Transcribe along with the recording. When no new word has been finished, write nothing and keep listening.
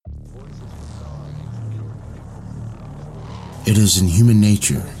It is in human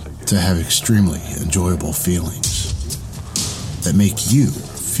nature to have extremely enjoyable feelings that make you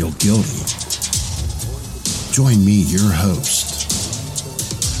feel guilty. Join me, your host,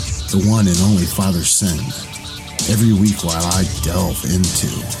 the one and only Father Sin, every week while I delve into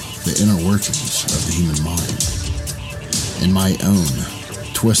the inner workings of the human mind in my own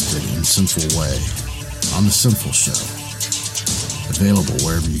twisted and sinful way on The Sinful Show, available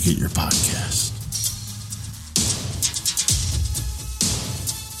wherever you get your podcasts.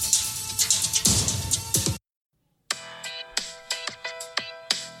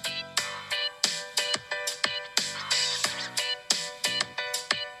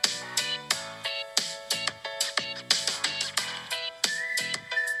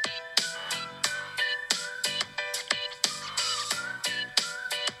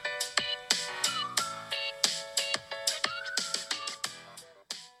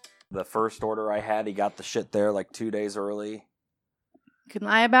 The first order I had, he got the shit there like 2 days early. You can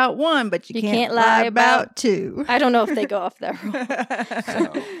lie about one, but you can't lie about two. I don't know if they go off that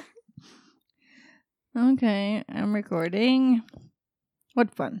rule. So, Okay, I'm recording.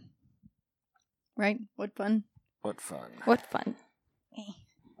 What fun. Right? What fun? what fun. What fun.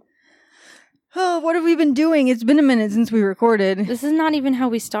 Oh, what have we been doing? It's been a minute since we recorded. This is not even how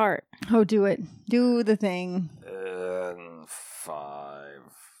we start. Oh, do it. Do the thing. 5,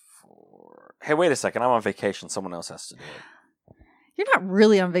 4. Hey, wait a second. I'm on vacation. Someone else has to do it. You're not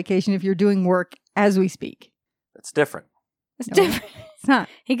really on vacation if you're doing work as we speak. It's different. It's No. different. It's not.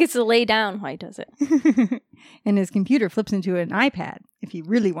 He gets to lay down while he does it. And his computer flips into an iPad if he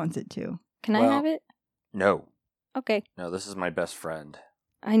really wants it to. Can I Well- have it? No. Okay. No, this is my best friend.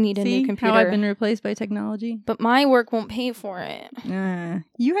 I need a See new computer. how I've been replaced by technology? But my work won't pay for it.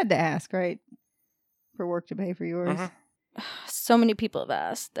 You had to ask, right? For work to pay for yours. Mhm. So many people have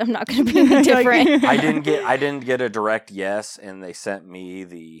asked. I'm not going to be any different. I didn't get a direct yes, and they sent me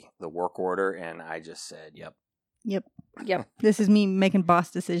the work order, and I just said, yep. Yep. This is me making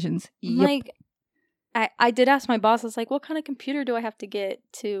boss decisions. Yep. Like, I did ask my boss, I was like, what kind of computer do I have to get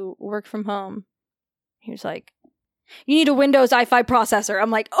to work from home? He was like, you need a Windows i5 processor. I'm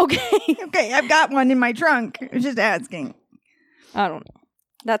like, okay. Okay, I've got one in my trunk. I was just asking. I don't know.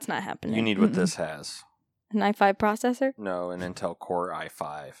 That's not happening. You need what this has. an i5 processor? No, an Intel Core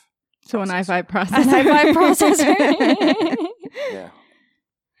i5. So an processor. i5 processor. An i5 processor. Yeah.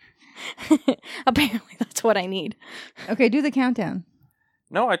 Apparently, that's what I need. Okay, do the countdown.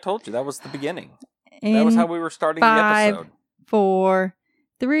 No, I told you. That was the beginning. In That was how we were starting 5, the episode. 4,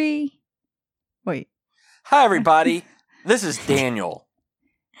 3. Wait. Hi, everybody. This is Daniel,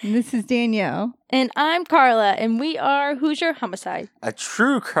 This is Danielle. And I'm Carla, and we are Hoosier Homicide. a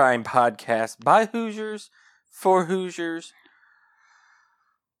true crime podcast by Hoosiers, for Hoosiers,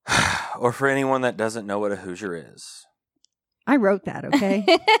 or for anyone that doesn't know what a Hoosier is. I wrote that, okay?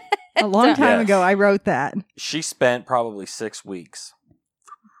 A long time Yes. ago, I wrote that. She spent probably 6 weeks.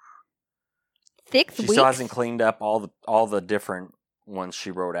 Six She weeks? still hasn't cleaned up all the different ones she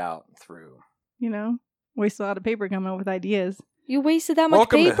wrote out through. You know? Waste a lot of paper coming up with ideas. You wasted that much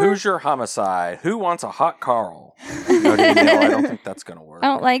Welcome paper? to Hoosier Homicide. Who wants a hot Carl? No, Danielle, I don't think that's going to work. I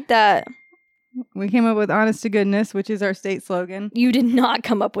don't like that. We came up with honest to goodness, which is our state slogan. You did not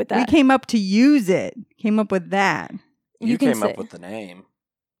come up with that. We came up to use it. Came up with that. You can came say. up with the name.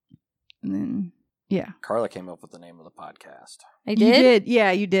 And then, yeah. Carla came up with the name of the podcast. I You did? did.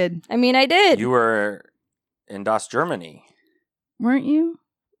 Yeah, you did. I mean, I did. You were in Das Germany. Weren't you?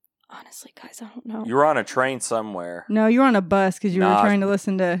 Honestly, guys, I don't know. You were on a train somewhere. No, you were on a bus because you Nah, were trying to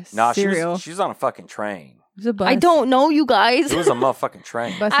listen to Nah, Serial. she was on a fucking train. It was a bus. I don't know, you guys. It was a motherfucking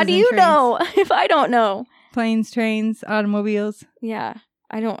train. Buses How do and you trains. know if I don't know? Planes, trains, automobiles. Yeah,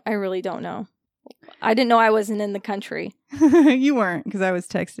 I really don't know. I didn't know I wasn't in the country. You weren't because I was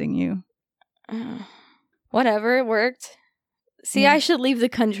texting you. Whatever, it worked. See, Yeah. I should leave the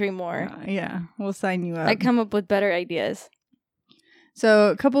country more. Yeah, we'll sign you up. I come up with better ideas. So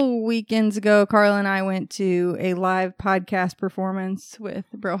a couple weekends ago, Carla and I went to a live podcast performance with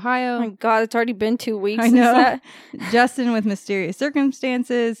Oh Brohio. my god, it's already been 2 weeks I since know. that. Justin with Mysterious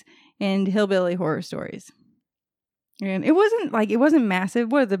Circumstances, and Hillbilly Horror Stories. And it wasn't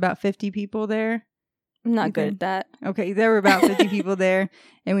massive. What was it, about 50 people there? I'm not You good think? at that. Okay, there were about 50 people there,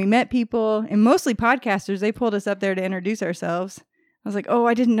 and we met people, and mostly podcasters. They pulled us up there to introduce ourselves. I was like, oh,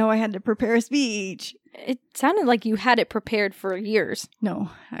 I didn't know I had to prepare a speech. It sounded like you had it prepared for years. No,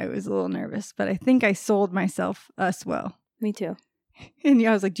 I was a little nervous, but I think I sold us well. Me too. And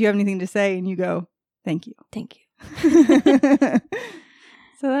I was like, do you have anything to say? And you go, thank you. Thank you.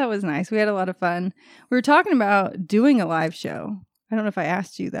 So that was nice. We had a lot of fun. We were talking about doing a live show. I don't know if I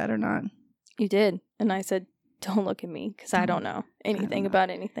asked you that or not. You did. And I said, Don't look at me because I don't know anything about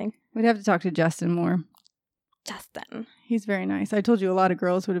anything. We'd have to talk to Justin more. Justin. He's very nice. I told you a lot of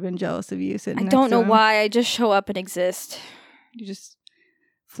girls would have been jealous of you sitting I next don't to know him. why. I just show up and exist. You just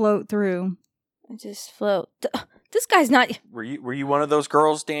float through. I just float. This guy's not. Were you one of those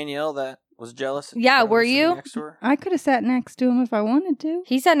girls, Danielle, that was jealous? Yeah, that were was sitting you? Next to her? I could have sat next to him if I wanted to.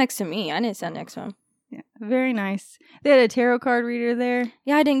 He sat next to me. I didn't sit next to him. Yeah, very nice. They had a tarot card reader there.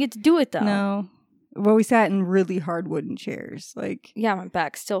 Yeah, I didn't get to do it though. No. Well, we sat in really hard wooden chairs. Like, Yeah, my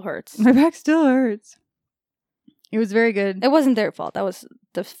back still hurts. my back still hurts. It was very good. It wasn't their fault. That was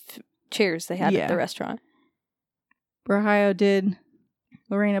the chairs they had Yeah. at the restaurant. Ohio did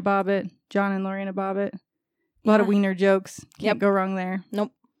Lorena Bobbitt, John and Lorena Bobbitt. A lot of Yeah. wiener jokes. Can't Yep. go wrong there.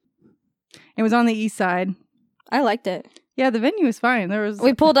 Nope. It was on the east side. I liked it. Yeah, the venue was fine. There was,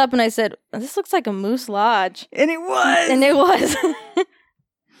 We pulled up and I said, "This looks like a moose lodge," and it was, and it was.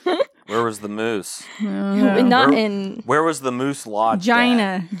 Where was the moose? No. Not Where- in Where was the moose lodge?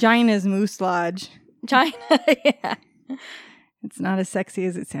 Gina's Moose Lodge. China. Yeah. It's not as sexy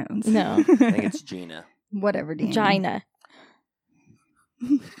as it sounds. No. I think it's Gina. Whatever, Danny. China.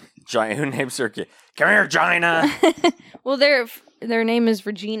 Gina, who names her kid? Come here, Gina. Well, their name is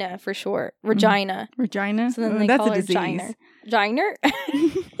Regina for short. Regina. Regina. So then Oh, they that's call a her disease. Giner. Giner?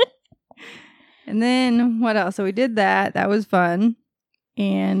 And then what else? So we did that. That was fun.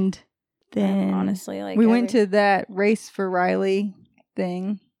 And then Honestly, like we went to that Race for Riley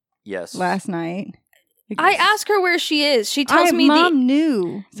thing Yes. last night. I asked her where she is. She tells me Mom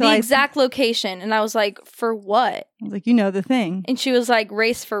knew. So the exact location, and I was like, "For what?" I was like, you know the thing. And she was like,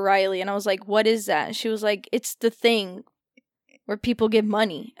 "Race for Riley," and I was like, "What is that?" And she was like, "It's the thing where people give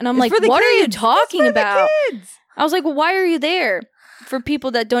money." And I'm It's like, for the "What are you kids. talking It's for the about?" kids. I was like, well, "Why are you there?" For people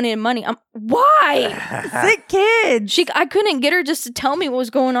that donated money. Why? Sick kids. I couldn't get her just to tell me what was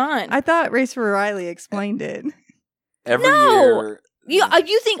going on. I thought Race for Riley explained it. Every No. year.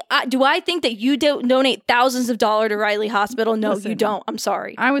 You think? Do I think that you donate thousands of dollars to Riley Hospital? No, Listen. you don't. I'm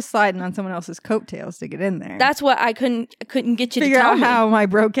sorry. I was sliding on someone else's coattails to get in there. That's what I couldn't get you figure to tell out me. how my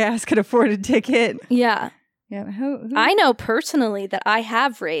broke ass could afford a ticket. Yeah, Yeah, who? I know personally that I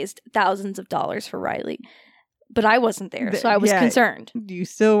have raised thousands of dollars for Riley, but I wasn't there, so I was Yeah. concerned. You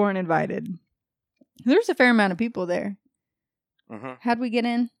still weren't invited. There's a fair amount of people there. Mhm. How'd we get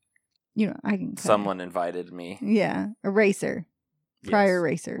in? You know, I can. cut Someone invited me. it. Yeah, a racer, prior Yes.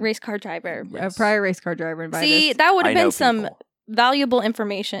 racer, Race car driver. Yes. a prior race car driver invited See, us. that would I have know been some people. valuable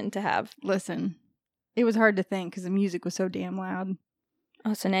information to have. Listen, it was hard to think because the music was so damn loud.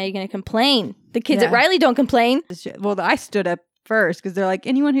 Oh, so now you're going to complain. The kids Yeah. at Riley don't complain. Well, I stood up first because they're like,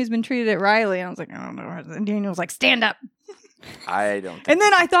 anyone who's been treated at Riley. And I was like, I don't know. And Daniel was like, stand up. I don't think. And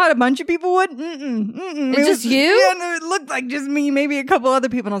then I thought a bunch of people would. It's It's just you? Yeah, no, it looked like just me, maybe a couple other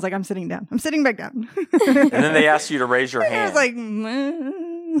people. And I was like, I'm sitting down. I'm sitting back down. And then they asked you to raise your And I hand. was like,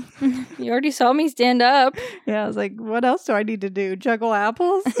 "Mm." You already saw me stand up. Yeah, I was like, what else do I need to do? Juggle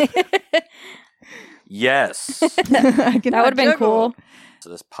apples? yes. That That would have been cool. So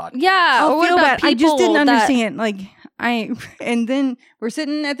this podcast. Yeah. I or what feel about bad. I just didn't people that- understand. Like and then we're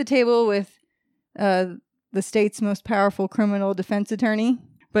sitting at the table with the state's most powerful criminal defense attorney,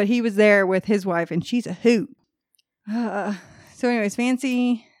 but he was there with his wife, and she's a hoot. So, anyways,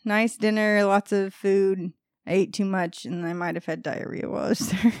 fancy, nice dinner, lots of food. I ate too much, and I might have had diarrhea while I was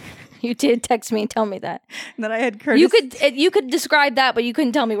there. You did text me and tell me that. And then I had courtesy. You could describe that, but you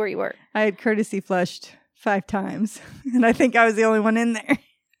couldn't tell me where you were. I had courtesy flushed 5 times, and I think I was the only one in there.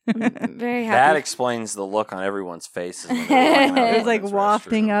 I'm very That happy. explains the look on everyone's faces. when they're walking out of It was like this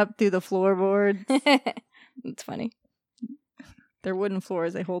wafting restroom. up through the floorboards. It's funny. They're wooden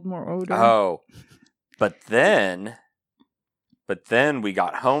floors; they hold more odor. Oh, but then we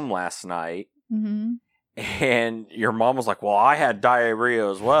got home last night, Mm-hmm. and your mom was like, "Well, I had diarrhea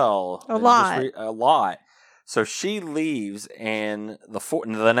as well, A And lot. a lot." So she leaves, and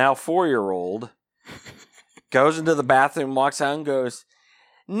the now 4-year-old goes into the bathroom, walks out, and goes,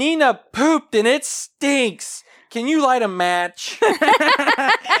 "Nina pooped, and it stinks. Can you light a match?"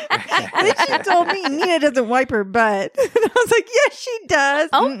 Then she told me Nina doesn't wipe her butt. And I was like, yes, she does.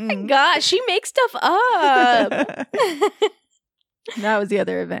 Oh my gosh, she makes stuff up. That was the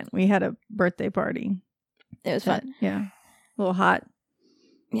other event. We had a birthday party. It was fun. Yeah. A little hot.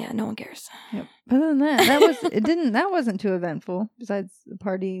 Yeah, no one cares. Yep. But other than that, that wasn't too eventful. Besides, the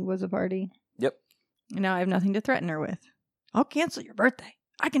party was a party. Yep. And now I have nothing to threaten her with. I'll cancel your birthday.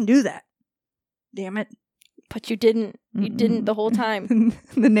 I can do that. Damn it. But you didn't. You didn't the whole time.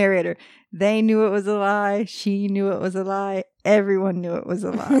 The narrator. They knew it was a lie. She knew it was a lie. Everyone knew it was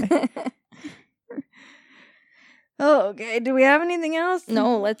a lie. Oh, okay. Do we have anything else?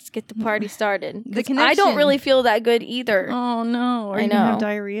 No, let's get the party started. The 'Cause I don't connection. really feel that good either. Oh, no. Are I you going to have know.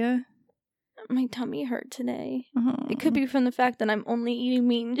 diarrhea? My tummy hurt today. Oh. It could be from the fact that I'm only eating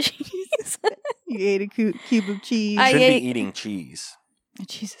meat and cheese. You ate a cube of cheese. I Should ate- be eating cheese. The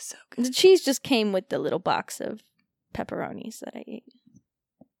cheese is so good. The cheese just came with the little box of pepperonis that I ate.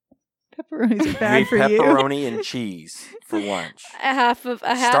 Pepperonis are You bad ate for you. pepperoni and cheese for lunch. A half of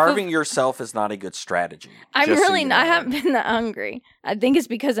Starving yourself is not a good strategy. I'm just so really you not. I know. haven't been that hungry. I think it's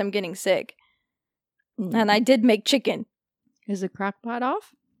because I'm getting sick. And I did make chicken. Is the crock pot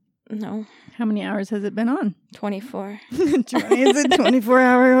off? No, How many hours has it been on? 24. It's a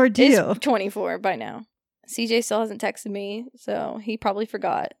 24-hour ordeal. It's 24 by now. CJ still hasn't texted me, so he probably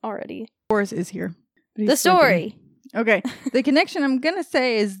forgot already. Boris is here. But he's The story. sleeping. Okay. The connection I'm going to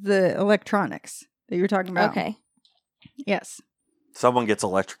say is the electronics that you were talking about. Okay. Yes. Someone gets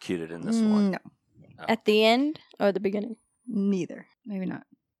electrocuted in this one. No. At the end or the beginning? Neither. Maybe not.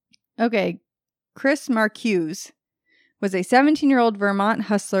 Okay. Chris Marcuse was a 17-year-old Vermont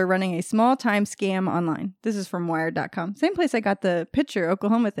hustler running a small-time scam online. This is from Wired.com. Same place I got the picture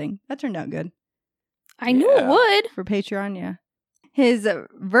Oklahoma thing. That turned out good. I knew it Yeah. would. For Patreon, yeah. His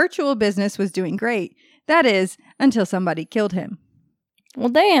virtual business was doing great. That is, until somebody killed him. Well,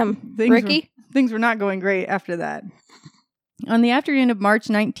 damn, Things Ricky. Things were not going great after that. On the afternoon of March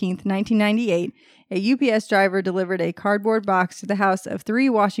 19th, 1998, a UPS driver delivered a cardboard box to the house of 3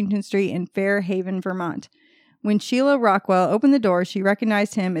 Washington Street in Fairhaven, Vermont. When Sheila Rockwell opened the door, she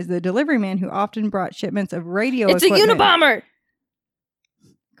recognized him as the delivery man who often brought shipments of radio It's a equipment. Unabomber.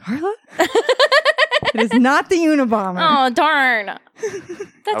 Carla? It is not the Unabomber. Oh, darn. That's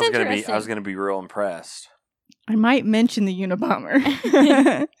I interesting. was gonna be real impressed. I might mention the Unabomber.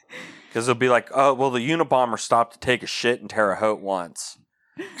 Because it'll be like, oh, well, the Unabomber stopped to take a shit in Terre Haute once.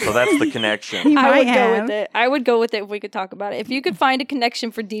 So that's the connection. He I might would go have. with it. I would go with it if we could talk about it. If you could find a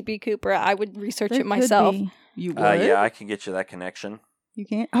connection for DB Cooper, I would research There it could myself. be. You would? Yeah, I can get you that connection. You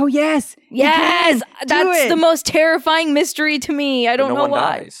can't? Oh, yes. You Yes, can. Do that's it. the most terrifying mystery to me. I But don't no know one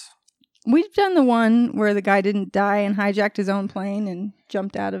why. dies. We've done the one where the guy didn't die and hijacked his own plane and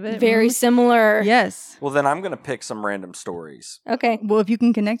jumped out of it. Very similar. Yes. Well, then I'm gonna pick some random stories. Okay. Well, if you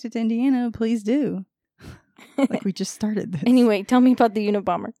can connect it to Indiana, please do. Like we just started this. Anyway, tell me about the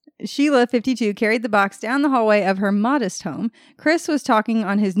Unabomber. Sheila, 52, carried the box down the hallway of her modest home. Chris was talking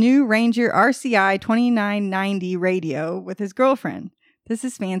on his new Ranger RCI 2990 radio with his girlfriend. This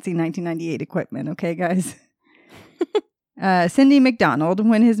is fancy 1998 equipment, okay, guys? Cindy McDonald,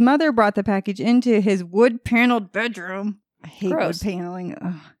 when his mother brought the package into his wood-paneled bedroom. I hate Gross. wood paneling.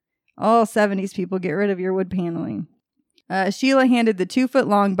 Ugh. All 70s people, get rid of your wood paneling. Sheila handed the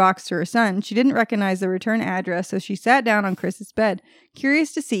 2-foot-long box to her son. She didn't recognize the return address, so she sat down on Chris's bed,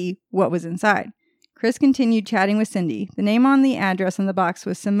 curious to see what was inside. Chris continued chatting with Cindy. The name on the address on the box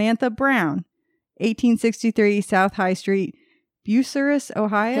was Samantha Brown, 1863 South High Street, Bucyrus,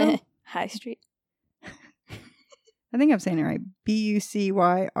 Ohio. High Street. I think I'm saying it right.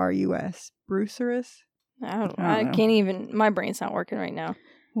 Bucyrus. Bucyrus? I know. can't even. My brain's not working right now.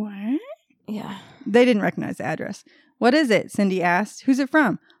 What? Yeah. They didn't recognize the address. What is it? Cindy asked. Who's it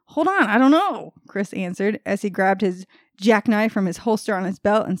from? Hold on, I don't know, Chris answered as he grabbed his jackknife from his holster on his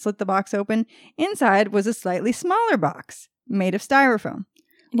belt and slit the box open. Inside was a slightly smaller box made of styrofoam.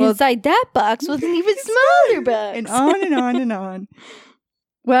 And Well- inside that box was an even smaller box. And on and on and on.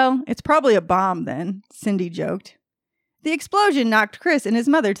 Well, it's probably a bomb then, Cindy joked. The explosion knocked Chris and his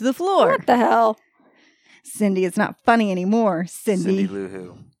mother to the floor. What the hell? Cindy, it's not funny anymore, Cindy Lou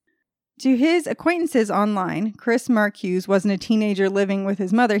Who. To his acquaintances online, Chris Marcuse wasn't a teenager living with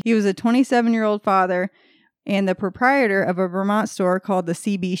his mother. He was a 27-year-old father and the proprietor of a Vermont store called the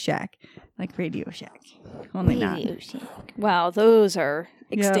CB Shack, like Radio Shack, only not. Wow, those are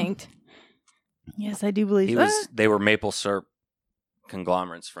Yeah. extinct. Yes, I do believe He was. They were maple syrup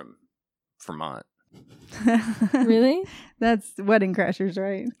conglomerates from Vermont. Really? That's Wedding Crashers,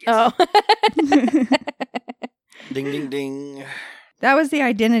 right? Oh. Ding ding ding. That was the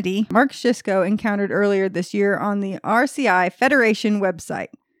identity Mark Shisco encountered earlier this year on the RCI Federation website,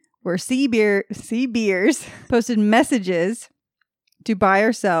 where C Beers posted messages to buy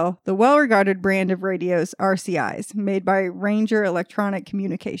or sell the well-regarded brand of radios RCIs made by Ranger Electronic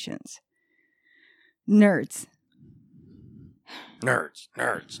Communications. Nerds.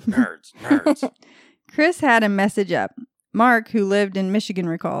 Nerds. Chris had a message up. Mark, who lived in Michigan,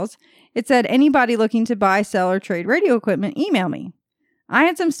 recalls. It said, anybody looking to buy, sell, or trade radio equipment, email me. I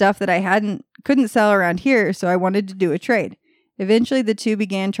had some stuff that I couldn't sell around here, so I wanted to do a trade. Eventually, the two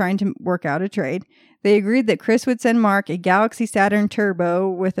began trying to work out a trade. They agreed that Chris would send Mark a Galaxy Saturn Turbo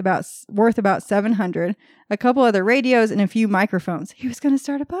worth about $700, a couple other radios, and a few microphones. He was going to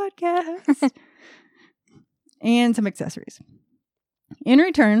start a podcast. And some accessories. In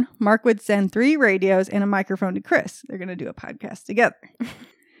return, Mark would send 3 radios and a microphone to Chris. They're going to do a podcast together.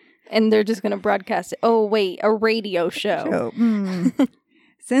 And they're just going to broadcast it. Oh, wait, a radio show.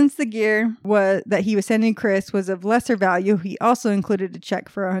 Since the gear that he was sending Chris was of lesser value, he also included a check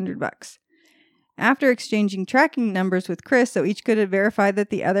for $100. After exchanging tracking numbers with Chris so each could verify that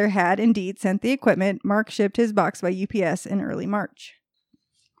the other had indeed sent the equipment, Mark shipped his box by UPS in early March.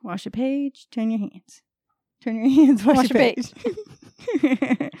 Wash a page, turn your hands. Turn your hands, wash your page.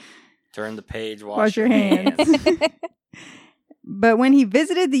 Turn the page, wash your hands. But when he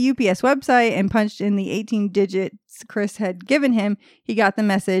visited the UPS website and punched in the 18 digits Chris had given him, he got the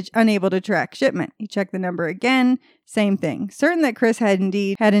message, unable to track shipment. He checked the number again, same thing. Certain that Chris had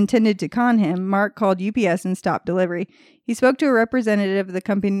intended to con him, Mark called UPS and stopped delivery. He spoke to a representative of the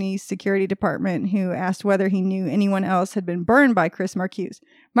company's security department who asked whether he knew anyone else had been burned by Chris Marcuse.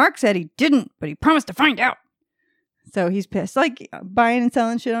 Mark said he didn't, but he promised to find out. So he's pissed. Like buying and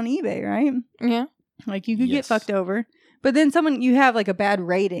selling shit on eBay, right? Yeah. Like you could get fucked over. But then you have like a bad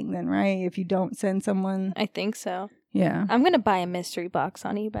rating then, right? If you don't send someone. I think so. Yeah. I'm going to buy a mystery box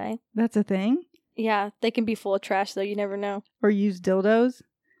on eBay. That's a thing? Yeah. They can be full of trash though. You never know. Or use dildos?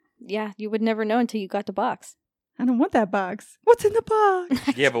 Yeah. You would never know until you got the box. I don't want that box. What's in the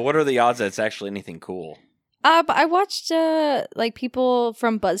box? Yeah, but what are the odds that it's actually anything cool? But I watched like people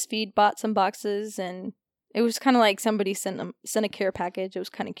from BuzzFeed bought some boxes and it was kind of like somebody sent a care package. It was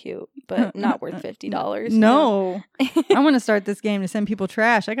kind of cute, but not worth $50. No. I want to start this game to send people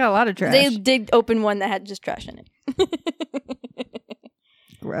trash. I got a lot of trash. They did open one that had just trash in it.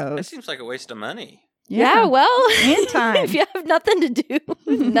 Gross. That seems like a waste of money. Yeah, well. And time. If you have nothing to do,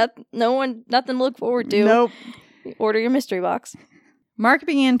 nothing to look forward to. Nope. Order your mystery box. Mark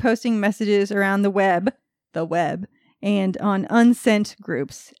began posting messages around the web, and on unsent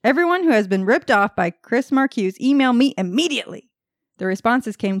groups. Everyone who has been ripped off by Chris Marcuse, email me immediately. The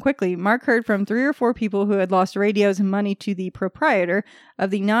responses came quickly. Mark heard from 3 or 4 people who had lost radios and money to the proprietor of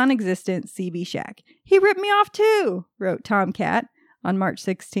the non-existent CB Shack. He ripped me off too, wrote Tomcat on March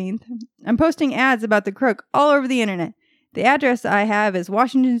 16th. I'm posting ads about the crook all over the internet. The address I have is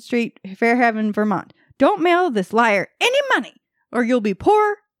Washington Street, Fairhaven, Vermont. Don't mail this liar any money or you'll be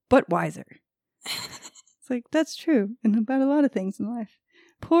poor but wiser. It's like, that's true. And about a lot of things in life.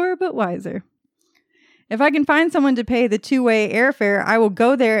 Poor but wiser. If I can find someone to pay the 2-way airfare, I will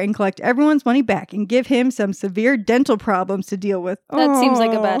go there and collect everyone's money back and give him some severe dental problems to deal with. That seems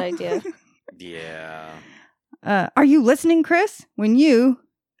like a bad idea. Yeah. Are you listening, Chris? When you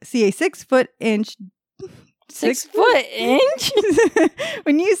see a 6'6"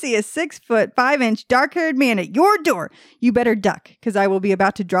 when you see a 6'5" dark-haired man at your door, you better duck, because I will be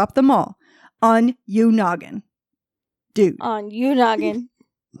about to drop them all. On you noggin. Dude. On you noggin.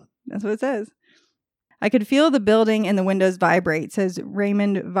 That's what it says. I could feel the building and the windows vibrate, says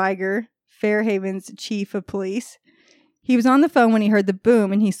Raymond Viger, Fairhaven's chief of police. He was on the phone when he heard the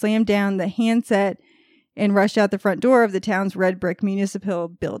boom, and he slammed down the handset and rushed out the front door of the town's red brick municipal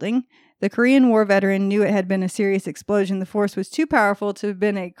building. The Korean War veteran knew it had been a serious explosion. The force was too powerful to have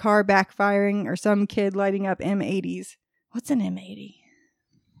been a car backfiring or some kid lighting up M80s. What's an M80?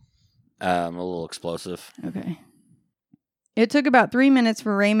 A little explosive. Okay. It took about 3 minutes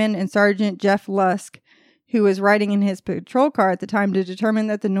for Raymond and Sergeant Jeff Lusk, who was riding in his patrol car at the time, to determine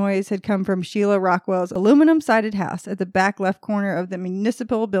that the noise had come from Sheila Rockwell's aluminum-sided house at the back left corner of the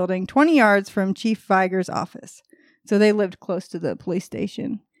municipal building, 20 yards from Chief Viger's office. So they lived close to the police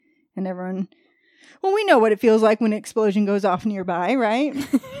station. And everyone, well, we know what it feels like when an explosion goes off nearby, right?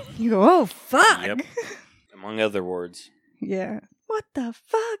 You go, oh, fuck. Yep. Among other words. Yeah. What the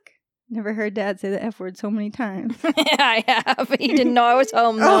fuck? Never heard Dad say the F word so many times. Yeah, I have. He didn't know I was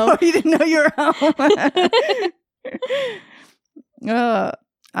home, though. Oh, he didn't know you were home.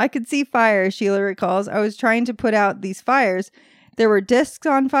 I could see fire, Sheila recalls. I was trying to put out these fires. There were discs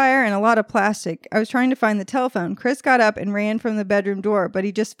on fire and a lot of plastic. I was trying to find the telephone. Chris got up and ran from the bedroom door, but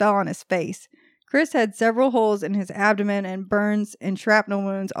he just fell on his face. Chris had several holes in his abdomen and burns and shrapnel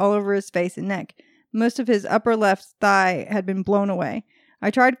wounds all over his face and neck. Most of his upper left thigh had been blown away. I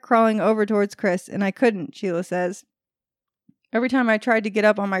tried crawling over towards Chris, and I couldn't, Sheila says. Every time I tried to get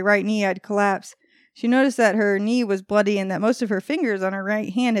up on my right knee, I'd collapse. She noticed that her knee was bloody and that most of her fingers on her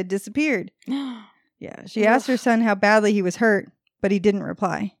right hand had disappeared. Yeah, she asked her son how badly he was hurt, but he didn't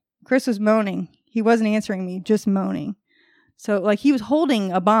reply. Chris was moaning. He wasn't answering me, just moaning. So, like, he was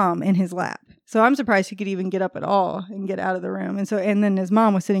holding a bomb in his lap. So I'm surprised he could even get up at all and get out of the room. And then his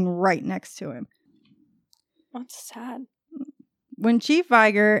mom was sitting right next to him. That's sad. When Chief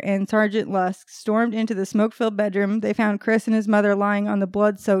Viger and Sergeant Lusk stormed into the smoke-filled bedroom, they found Chris and his mother lying on the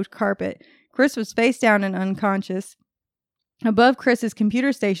blood-soaked carpet. Chris was face down and unconscious. Above Chris's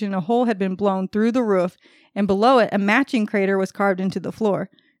computer station, a hole had been blown through the roof, and below it, a matching crater was carved into the floor.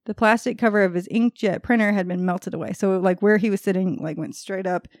 The plastic cover of his inkjet printer had been melted away, so like where he was sitting, like went straight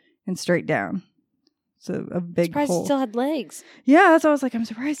up and straight down. So a big Surprised hole. he still had legs. Yeah, that's why I was like, I'm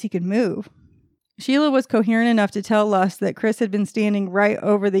surprised he could move. Sheila was coherent enough to tell Lusk that Chris had been standing right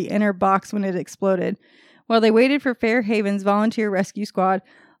over the inner box when it exploded. While they waited for Fairhaven's volunteer rescue squad,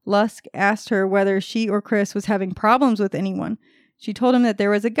 Lusk asked her whether she or Chris was having problems with anyone. She told him that there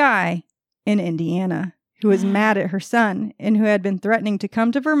was a guy in Indiana who was mad at her son and who had been threatening to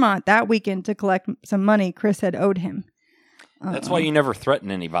come to Vermont that weekend to collect some money Chris had owed him. That's why you never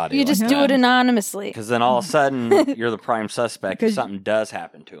threaten anybody. You just do it anonymously. Because then all of a sudden, you're the prime suspect if Because- something does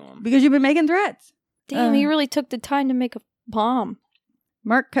happen to him. Because you've been making threats. Damn, he really took the time to make a bomb.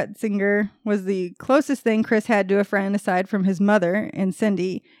 Mark Kutzinger was the closest thing Chris had to a friend aside from his mother and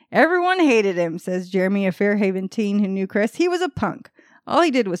Cindy. Everyone hated him, says Jeremy, a Fairhaven teen who knew Chris. He was a punk. All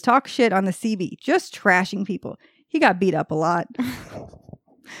he did was talk shit on the CB, just trashing people. He got beat up a lot.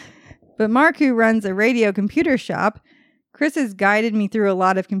 But Mark, who runs a radio computer shop, Chris has guided me through a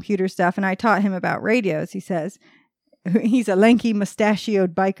lot of computer stuff, and I taught him about radios, he says. He's a lanky,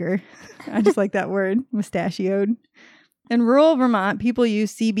 mustachioed biker. I just like that word, mustachioed. In rural Vermont, people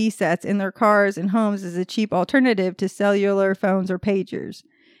use CB sets in their cars and homes as a cheap alternative to cellular phones or pagers.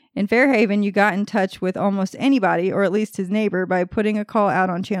 In Fairhaven, you got in touch with almost anybody, or at least his neighbor, by putting a call out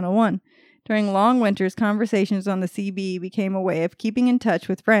on Channel 1. During long winters, conversations on the CB became a way of keeping in touch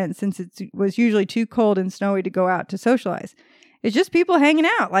with friends since it was usually too cold and snowy to go out to socialize. It's just people hanging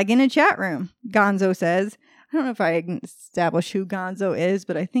out, like in a chat room, Gonzo says. I don't know if I can establish who Gonzo is,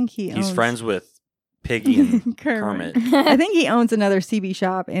 but I think he's He's friends with Piggy and Kermit. I think he owns another CB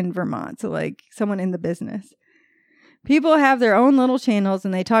shop in Vermont, so like someone in the business. People have their own little channels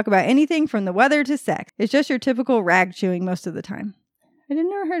and they talk about anything from the weather to sex. It's just your typical rag chewing most of the time. I had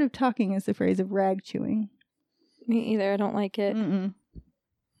never heard of talking as the phrase of rag chewing. Me either. I don't like it. Mm-mm.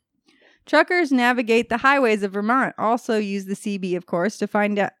 Truckers navigate the highways of Vermont, also use the CB, of course, to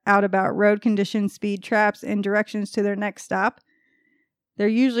find out about road conditions, speed traps, and directions to their next stop. They're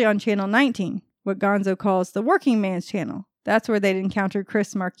usually on Channel 19, what Gonzo calls the working man's channel. That's where they'd encounter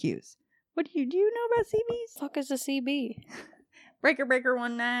Chris Marcuse. What do you know about CBs? Fuck is a CB? Breaker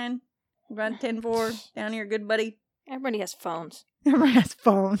 19, run 10-4, down here, good buddy. Everybody has phones. Everybody has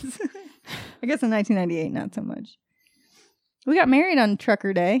phones. I guess in 1998, not so much. We got married on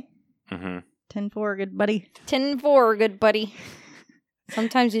Trucker Day. Mm-hmm. 10-4, good buddy. 10-4, good buddy.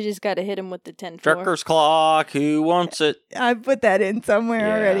 Sometimes you just gotta hit him with the 10-4. Trucker's clock, who wants it? I put that in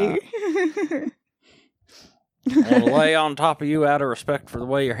somewhere already. I want to lay on top of you out of respect for the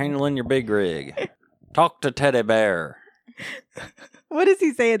way you're handling your big rig. Talk to Teddy Bear. What does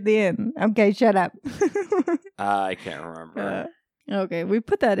he say at the end? Okay, shut up. I can't remember. Okay, we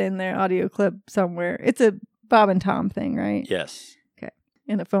put that in there, audio clip somewhere. It's a Bob and Tom thing, right? Yes. Okay.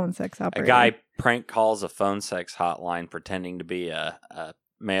 In a phone sex operator. A guy prank calls a phone sex hotline pretending to be a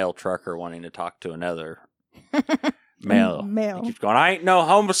male trucker wanting to talk to another male. He keeps going, I ain't no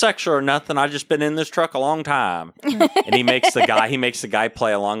homosexual or nothing. I just been in this truck a long time. And he makes the guy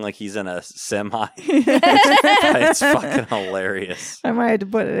play along like he's in a semi. It's fucking hilarious. I might have to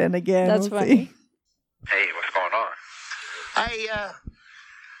put it in again. That's We'll funny. see. Hey, what's going on? Hey,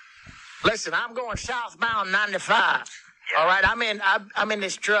 listen, I'm going southbound 95. All right, I'm in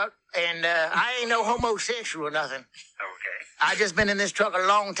this truck, and I ain't no homosexual or nothing. Okay. I just been in this truck a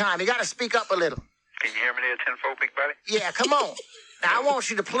long time. You got to speak up a little. Can you hear me there, 10-4, big buddy? Yeah, come on. Now I want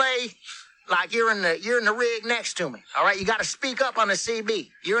you to play like you're in the rig next to me. All right, you got to speak up on the CB.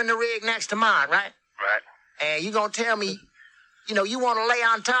 You're in the rig next to mine, right? Right. And you gonna tell me, you want to lay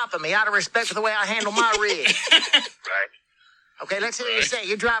on top of me out of respect for the way I handle my rig. Right. Okay, let's hear you say it.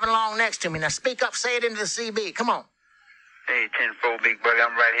 You're driving along next to me. Now speak up, say it into the CB. Come on. Hey, 10-4, big buddy,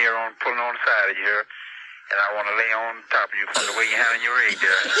 I'm right here pulling on the side of you here. And I want to lay on top of you from the way you're handling your rig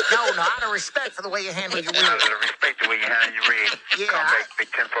there. No, out of respect for the way you handle your Out rig. of respect the way you're handling your rig. Yeah, Come back, big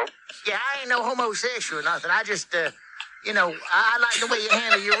 10-4. Yeah, I ain't no homosexual or nothing. I just, I like the way you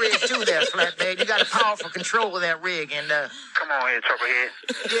handle your rig too there, Flatbed. You got a powerful control of that rig, and, Come on here, Chucklehead.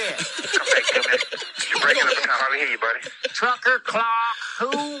 yeah. Come back to me. You're breaking up. I can hardly hear you, buddy. Trucker clock, who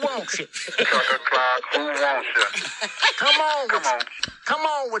wants it? Trucker clock, who wants you? Come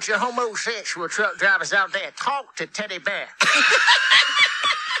on with your homosexual truck drivers out there. Talk to Teddy Bear.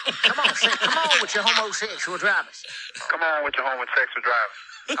 Come on with your homosexual drivers. Come on with your homosexual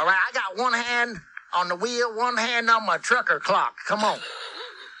drivers. All right, I got one hand on the wheel, one hand on my trucker clock. Come on.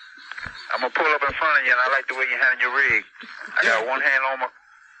 I'm going to pull up in front of you, and I like the way you're handling your rig. I got one hand on my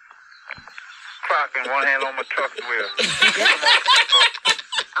clock and one hand on my truck wheel.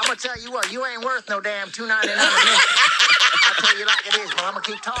 I'm going to tell you what, you ain't worth no damn $2.99 a minute. I'll tell you like it is, but I'm going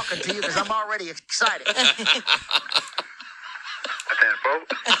to keep talking to you because I'm already excited.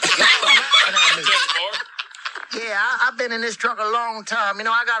 Yeah, I've been in this truck a long time. You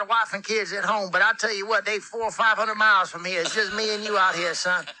know, I got a wife and kids at home, but I'll tell you what, they 400 or 500 miles from here. It's just me and you out here,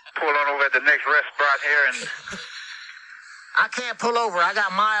 son. Pull on over at the next rest spot here and... I can't pull over. I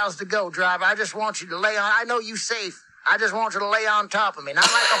got miles to go, driver. I just want you to lay on. I know you safe. I just want you to lay on top of me. Not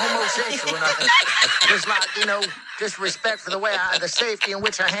like a homosexual or nothing. Just like, you know, just respect for the way the safety in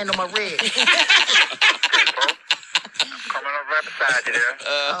which I handle my rig. Coming up right beside you there.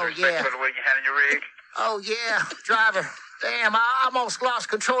 Yeah. For the way you handle your rig. Oh, yeah, driver. Damn, I almost lost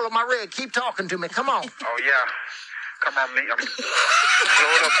control of my rig. Keep talking to me. Come on. Oh, yeah. Come on, me. I'm slow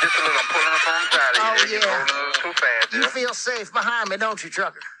it up just a little. I'm pulling up on the side of you. Oh, there. You're rolling a little too fast You there. feel safe behind me, don't you,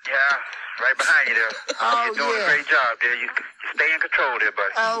 trucker? Yeah, right behind you there. Oh, You're doing yeah. a great job there. You stay in control there, buddy.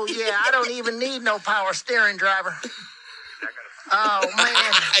 Oh, yeah, I don't even need no power steering, driver. Oh,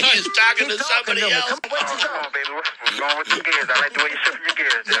 man. He's talking to Keep somebody me. else. Come on, where'd you Come go? on, baby. We're going with your gears. I like the way you're shifting your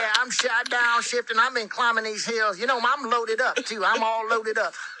gears there. Yeah, I'm shot down, shifting. I've been climbing these hills. You know, I'm loaded up, too. I'm all loaded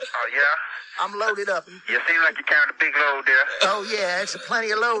up. Oh, yeah? I'm loaded up. You seem like you're carrying a big load there. Oh, yeah, it's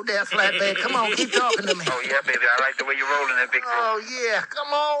plenty of load there, flatbed. Come on, keep talking to me. Oh, yeah, baby. I like the way you're rolling that big load. Oh, yeah.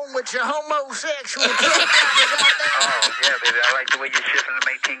 Come on with your homosexual truck drivers out there. Oh, yeah, baby. I like the way you're shifting them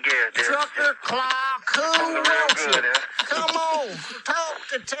 18 gears there. Trucker clock, who Real wants good it? there. Come on, talk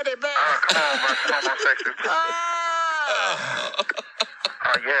to Teddy Bear. Oh, come on, bud. Homosexual.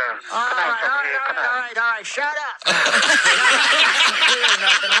 Oh, yeah. All Come on, right, Chucklehead. Come on. shut up.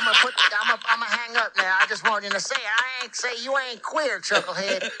 I'm gonna hang up now. I just wanted you to say I ain't say you ain't queer,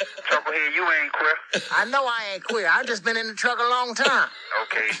 Chucklehead. Chucklehead, you ain't queer. I know I ain't queer. I've just been in the truck a long time.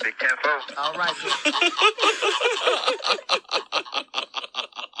 Okay, Big 10-4. All right.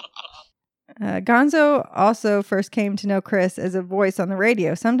 Gonzo also first came to know Chris as a voice on the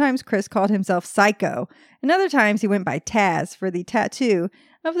radio. Sometimes Chris called himself Psycho, and other times he went by Taz for the tattoo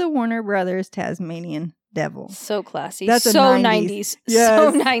of the Warner Brothers Tasmanian Devil. So classy. That's a so 90s. 90s.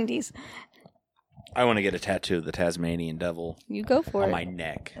 Yes. So 90s. I want to get a tattoo of the Tasmanian Devil You go for on it. my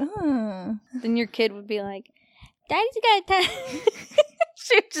neck. Then your kid would be like, Daddy's got a tattoo.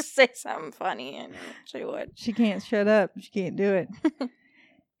 She would just say something funny, and she would. She can't shut up. She can't do it.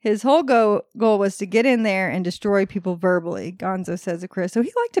 His whole goal was to get in there and destroy people verbally, Gonzo says of Chris. So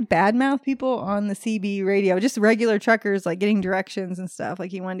he liked to badmouth people on the CB radio, just regular truckers, like getting directions and stuff. Like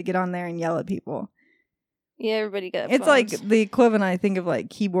he wanted to get on there and yell at people. Yeah, everybody got It's phones. like the equivalent, I think, of like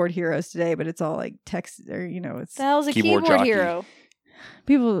keyboard heroes today, but it's all like text or, you know, it's the hell's a Keyboard keyboard jockey. hero?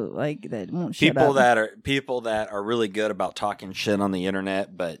 people like that won't shut People up. that are really good about talking shit on the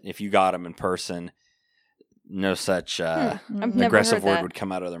internet, but if you got them in person, no such I've never aggressive heard word that. would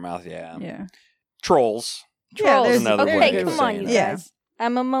come out of their mouth. Yeah. Yeah. Trolls. Yeah, there's Trolls. another way Okay, of come on, saying you it. Yeah. guys.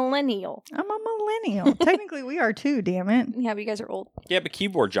 I'm a millennial. I'm a millennial. Technically, we are too, damn it. Yeah, but you guys are old. Yeah, but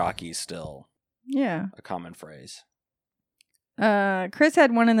keyboard jockey is still Yeah. a common phrase. Chris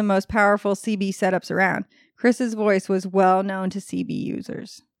had one of the most powerful CB setups around. Chris's voice was well known to CB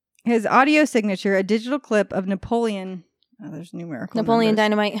users. His audio signature, a digital clip of Napoleon. Oh, there's numerical Napoleon numbers.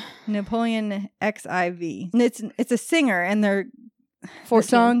 Dynamite. Napoleon XIV. And it's a singer, and the 14.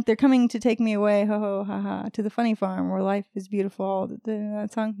 song "They're Coming to Take Me Away," ho ho ha ha, to the funny farm where life is beautiful. That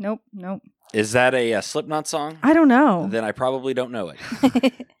song? Nope. Is that a Slipknot song? I don't know. Then I probably don't know it.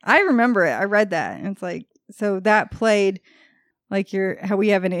 I remember it. I read that, and it's like so that played like how we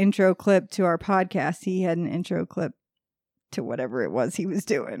have an intro clip to our podcast. He had an intro clip to whatever it was he was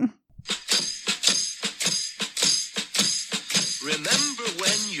doing. Remember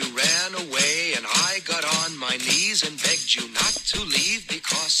when you ran away and I got on my knees and begged you not to leave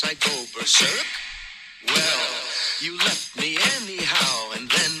because I'd go berserk? Well, you left me anyhow, and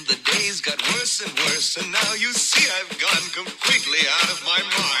then the days got worse and worse, and now you see I've gone completely out of my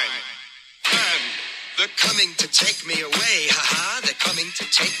mind. And they're coming to take me away, ha-ha, they're coming to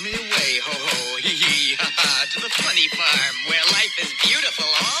take me away, ho-ho, hee-hee, ha-ha, to the funny farm where life is beautiful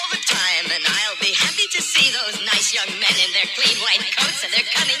all the time, and I'll be happy to see those nice young men in their clean white coats, and they're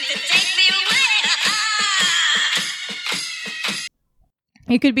coming to take me away, ha-ha!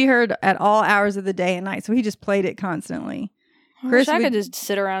 It could be heard at all hours of the day and night, so he just played it constantly. I Chris wish I would- could just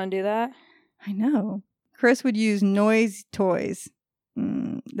sit around and do that. I know. Chris would use noise toys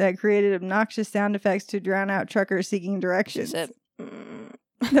that created obnoxious sound effects to drown out truckers seeking She directions. said,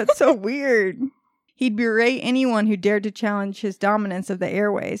 That's so weird. He'd berate anyone who dared to challenge his dominance of the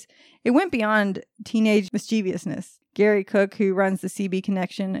airways. It went beyond teenage mischievousness. Gary Cook, who runs the CB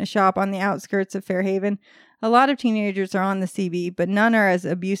Connection, a shop on the outskirts of Fairhaven. A lot of teenagers are on the CB, but none are as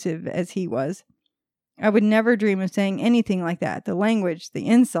abusive as he was. I would never dream of saying anything like that. The language, the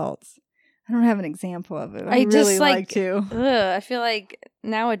insults. I don't have an example of it. I really like to. I feel like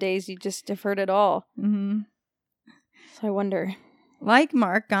nowadays you just have heard it all. Mm-hmm. So I wonder. Like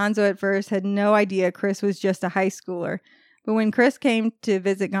Mark, Gonzo at first had no idea Chris was just a high schooler. But when Chris came to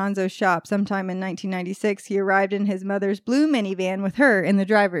visit Gonzo's shop sometime in 1996, he arrived in his mother's blue minivan with her in the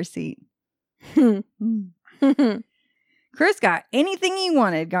driver's seat. Chris got anything he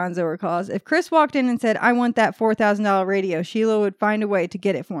wanted, Gonzo recalls. If Chris walked in and said, I want that $4,000 radio, Sheila would find a way to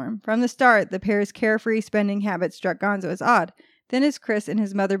get it for him. From the start, the pair's carefree spending habits struck Gonzo as odd. Then as Chris and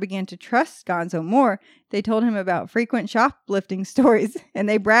his mother began to trust Gonzo more, they told him about frequent shoplifting stories, and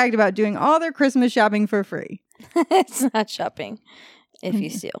they bragged about doing all their Christmas shopping for free. It's not shopping if you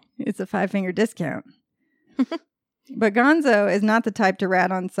steal. It's a 5-finger discount. But Gonzo is not the type to rat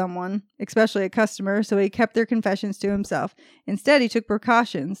on someone, especially a customer, so he kept their confessions to himself. Instead, he took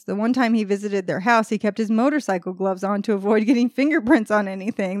precautions. The one time he visited their house, he kept his motorcycle gloves on to avoid getting fingerprints on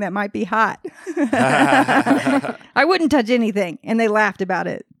anything that might be hot. I wouldn't touch anything, and they laughed about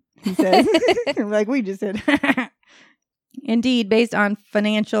it, he said. Like we just did. Indeed, based on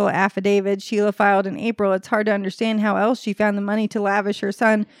financial affidavits Sheila filed in April, it's hard to understand how else she found the money to lavish her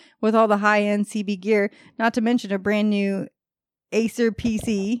son with all the high-end CB gear, not to mention a brand new Acer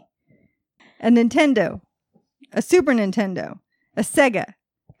PC, a Nintendo, a Super Nintendo, a Sega,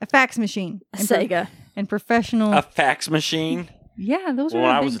 a fax machine, and professional... A fax machine? Yeah, those were When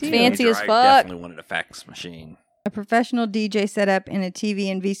I a was a big deal. Fancy teenager, as I fuck. definitely wanted a fax machine. A professional DJ setup and a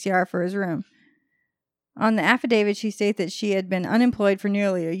TV and VCR for his room. On the affidavit, she states that she had been unemployed for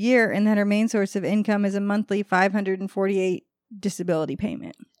nearly a year and that her main source of income is a monthly $548 disability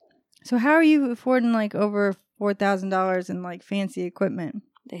payment. So how are you affording like over $4,000 in like fancy equipment?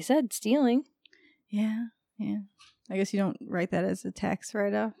 They said stealing. Yeah. I guess you don't write that as a tax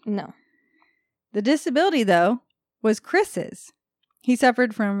write-off. No. The disability, though, was Chris's. He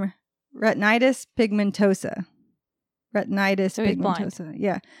suffered from retinitis pigmentosa. So he's blind.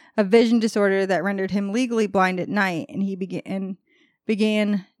 Yeah. A vision disorder that rendered him legally blind at night, and he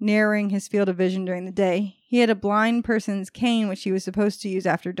began narrowing his field of vision during the day. He had a blind person's cane, which he was supposed to use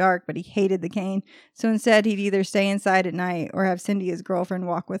after dark, but he hated the cane. So instead, he'd either stay inside at night or have Cindy, his girlfriend,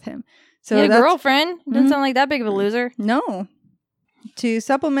 walk with him. So he had a girlfriend? Doesn't sound like that big of a loser. No. To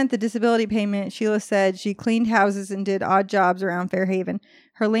supplement the disability payment, Sheila said she cleaned houses and did odd jobs around Fairhaven.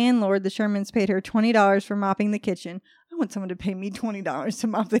 Her landlord, the Shermans, paid her $20 for mopping the kitchen. I want someone to pay me $20 to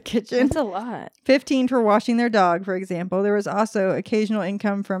mop the kitchen. That's a lot. $15 for washing their dog, for example. There was also occasional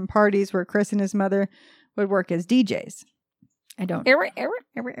income from parties where Chris and his mother would work as DJs. I don't...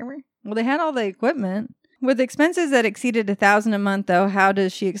 Well, they had all the equipment. With expenses that exceeded $1,000 a month, though, how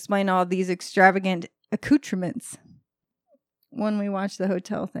does she explain all these extravagant accoutrements? When we watched the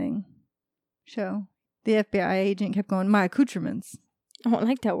hotel thing show, the FBI agent kept going, my accoutrements. I don't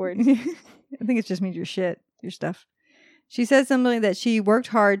like that word. I think it just means your shit, your stuff. She said something that she worked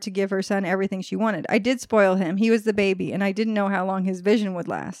hard to give her son everything she wanted. I did spoil him. He was the baby, and I didn't know how long his vision would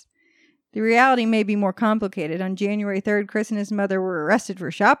last. The reality may be more complicated. On January 3rd, Chris and his mother were arrested for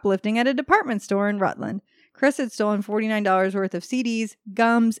shoplifting at a department store in Rutland. Chris had stolen $49 worth of CDs,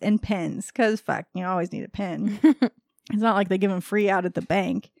 gums, and pens. Because, fuck, you always need a pen. It's not like they give them free out at the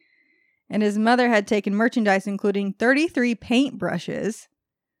bank. And his mother had taken merchandise, including 33 paintbrushes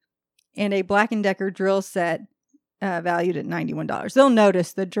and a Black & Decker drill set valued at $91. They'll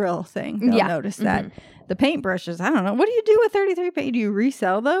notice the drill thing. They'll notice that. The paintbrushes, I don't know. What do you do with 33 paint? Do you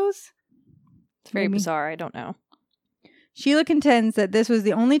resell those? It's very bizarre. I don't know. Sheila contends that this was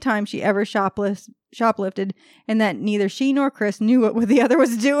the only time she ever shoplifted and that neither she nor Chris knew what the other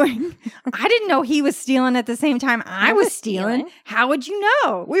was doing. I didn't know he was stealing at the same time I was stealing. How would you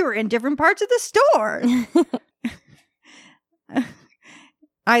know? We were in different parts of the store.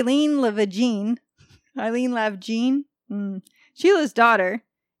 Eileen Lavagine, Sheila's daughter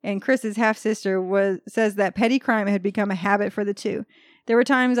and Chris's half-sister, says that petty crime had become a habit for the two. There were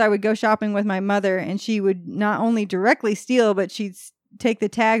times I would go shopping with my mother and she would not only directly steal, but she'd take the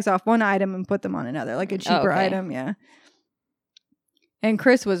tags off one item and put them on another, like a cheaper item. Yeah. And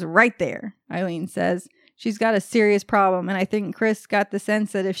Chris was right there, Eileen says. She's got a serious problem, and I think Chris got the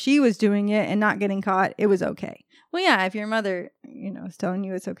sense that if she was doing it and not getting caught, it was okay. Well, yeah, if your mother, is telling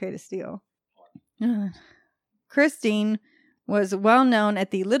you it's okay to steal. Christine was well known at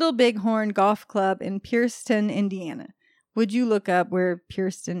the Little Bighorn Golf Club in Pierceton, Indiana. Would you look up where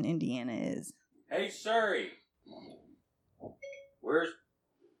Pierceton, Indiana is? Hey, Surrey. Where's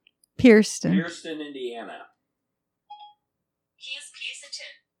Pierceton. Pierceton, Indiana? He's Pearson.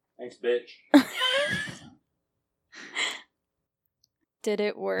 Thanks, bitch. Did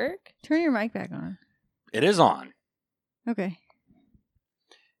it work? Turn your mic back on. It is on. Okay.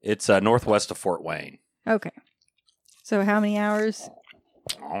 It's northwest of Fort Wayne. Okay. So how many hours?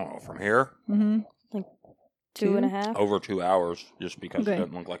 I don't know, from here, Mm-hmm. Two and a half? over 2 hours, just because Okay. it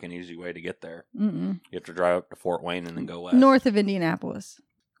doesn't look like an easy way to get there. Mm-mm. You have to drive up to Fort Wayne and then go west. North of Indianapolis.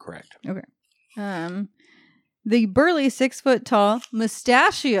 Correct. The burly 6-foot-tall,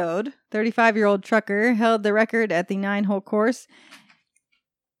 mustachioed 35-year-old trucker held the record at the 9-hole course.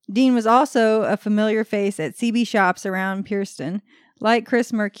 Dean was also a familiar face at CB shops around Pierceton. Like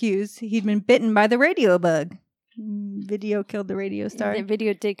Chris Marcuse, he'd been bitten by the radio bug. Video killed the radio star. The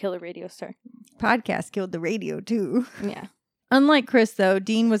video did kill a radio star. Podcast killed the radio, too. Yeah. Unlike Chris, though,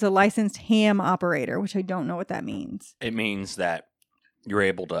 Dean was a licensed ham operator, which I don't know what that means. It means that you're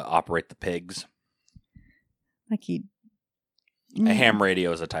able to operate the pigs. Like he... A ham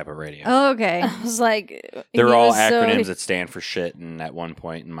radio is a type of radio. Oh, okay. I was like... They're he all was so- acronyms that stand for shit, and at one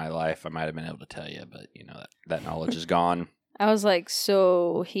point in my life, I might have been able to tell you, but that knowledge is gone. I was like,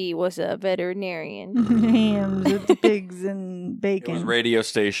 so he was a veterinarian. Hams with the pigs and It bacon. was radio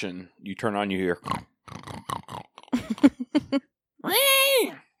station. You turn on, you hear.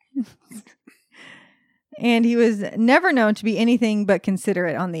 And he was never known to be anything but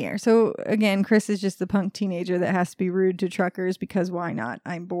considerate on the air. So, again, Chris is just the punk teenager that has to be rude to truckers because why not?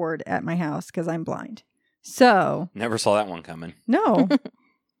 I'm bored at my house because I'm blind. So, Never saw that one coming. no.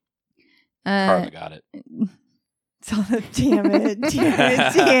 Hardly got it. Damn it,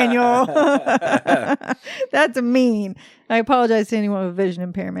 Daniel. That's mean. I apologize to anyone with vision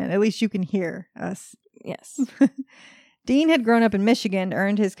impairment. At least you can hear us. Yes. Dean had grown up in Michigan,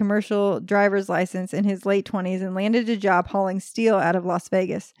 earned his commercial driver's license in his late 20s, and landed a job hauling steel out of Las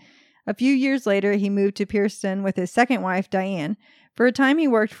Vegas. A few years later, he moved to Pierceton with his second wife, Diane. For a time, he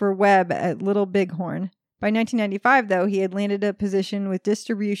worked for Webb at Little Bighorn. By 1995, though, he had landed a position with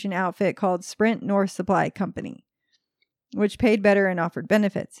distribution outfit called Sprint North Supply Company, which paid better and offered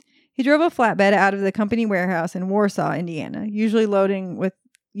benefits. He drove a flatbed out of the company warehouse in Warsaw, Indiana, usually loaded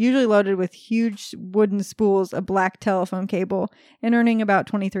with huge wooden spools of black telephone cable and earning about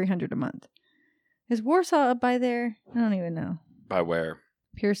 $2,300 a month. Is Warsaw up by there? I don't even know. By where?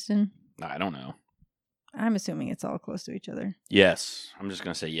 Pierceton? I don't know. I'm assuming it's all close to each other. Yes. I'm just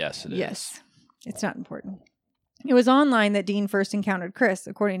going to say yes, it is. Yes. It's not important. It was online that Dean first encountered Chris,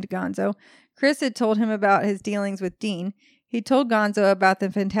 according to Gonzo. Chris had told him about his dealings with Dean. He told Gonzo about the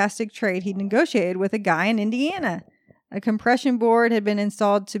fantastic trade he'd negotiated with a guy in Indiana. A compression board had been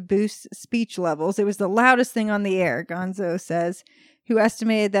installed to boost speech levels. It was the loudest thing on the air, Gonzo says, who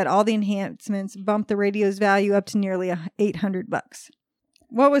estimated that all the enhancements bumped the radio's value up to nearly $800.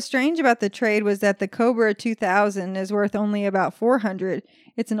 What was strange about the trade was that the Cobra 2000 is worth only about $400.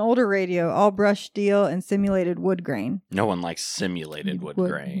 It's an older radio, all brushed steel and simulated wood grain. No one likes simulated wood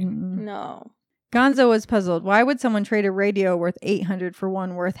grain. No. Gonzo was puzzled. Why would someone trade a radio worth $800 for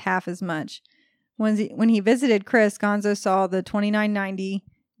one worth half as much? When he visited Chris, Gonzo saw the $29.90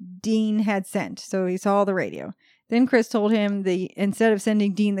 Dean had sent, so he saw the radio. Then Chris told him instead of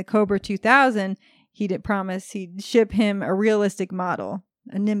sending Dean the Cobra 2000, he did promise he'd ship him a realistic model,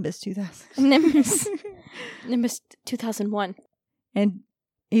 a Nimbus 2000. Nimbus 2001. And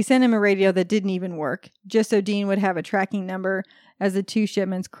he sent him a radio that didn't even work, just so Dean would have a tracking number as the two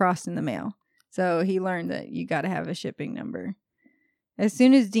shipments crossed in the mail. So he learned that you got to have a shipping number. As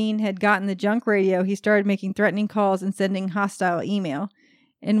soon as Dean had gotten the junk radio, he started making threatening calls and sending hostile email.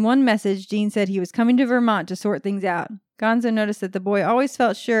 In one message, Dean said he was coming to Vermont to sort things out. Gonzo noticed that the boy always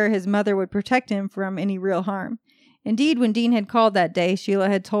felt sure his mother would protect him from any real harm. Indeed, when Dean had called that day, Sheila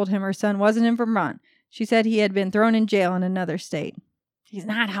had told him her son wasn't in Vermont. She said he had been thrown in jail in another state. He's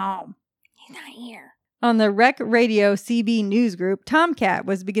not home. He's not here. On the Rec Radio CB news group, Tomcat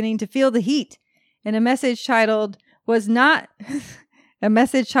was beginning to feel the heat. And a message titled, Was mad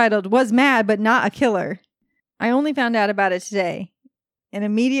but not a killer. I only found out about it today and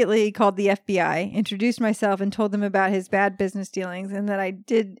immediately called the FBI, introduced myself and told them about his bad business dealings and that I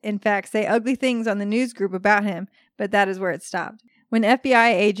did, in fact, say ugly things on the news group about him, but that is where it stopped. When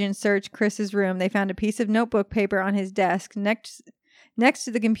FBI agents searched Chris's room, they found a piece of notebook paper on his desk next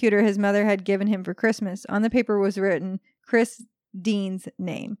to the computer his mother had given him for Christmas. On the paper was written Chris Dean's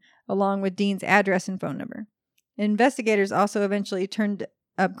name, along with Dean's address and phone number. Investigators also eventually turned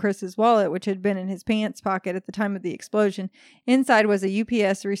up Chris's wallet, which had been in his pants pocket at the time of the explosion. Inside was a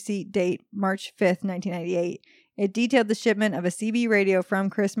UPS receipt date March 5th, 1998. It detailed the shipment of a CB radio from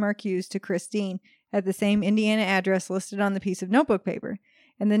Chris Marcuse to Christine at the same Indiana address listed on the piece of notebook paper.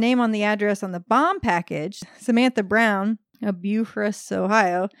 And the name on the address on the bomb package, Samantha Brown of Bucharest,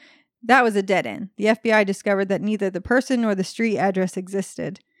 Ohio, that was a dead end. The FBI discovered that neither the person nor the street address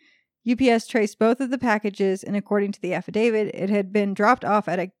existed. UPS traced both of the packages, and according to the affidavit, it had been dropped off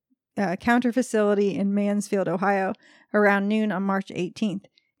at a counter facility in Mansfield, Ohio, around noon on March 18th.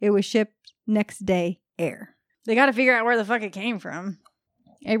 It was shipped next day air. They got to figure out where the fuck it came from.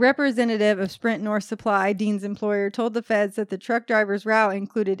 A representative of Sprint North Supply, Dean's employer, told the feds that the truck driver's route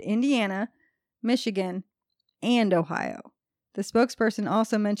included Indiana, Michigan, and Ohio. The spokesperson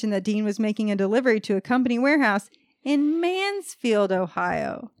also mentioned that Dean was making a delivery to a company warehouse in Mansfield,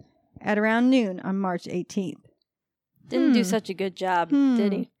 Ohio, at around noon on March 18th. Didn't do such a good job,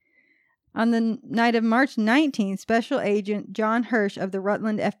 did he? On the night of March 19th, Special Agent John Hirsch of the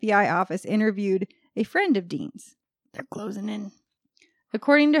Rutland FBI office interviewed a friend of Dean's. They're closing in.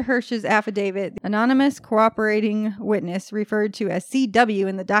 According to Hirsch's affidavit, the anonymous cooperating witness, referred to as CW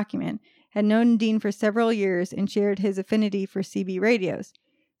in the document, had known Dean for several years and shared his affinity for CB radios.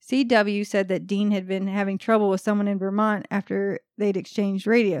 CW said that Dean had been having trouble with someone in Vermont after they'd exchanged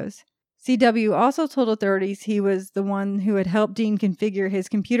radios. CW also told authorities he was the one who had helped Dean configure his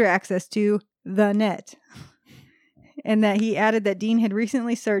computer access to the net, and that he added that Dean had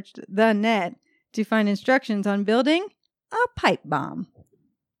recently searched the net to find instructions on building a pipe bomb.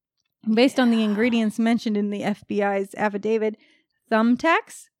 Based on the ingredients mentioned in the FBI's affidavit,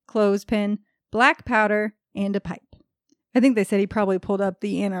 thumbtacks, clothespin, black powder, and a pipe. I think they said he probably pulled up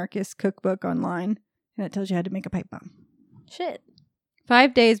the Anarchist cookbook online, and it tells you how to make a pipe bomb. Shit.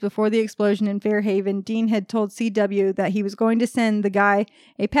 5 days before the explosion in Fairhaven, Dean had told CW that he was going to send the guy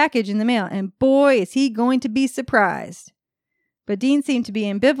a package in the mail, and boy, is he going to be surprised. But Dean seemed to be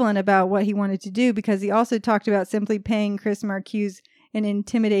ambivalent about what he wanted to do because he also talked about simply paying Chris Marcuse an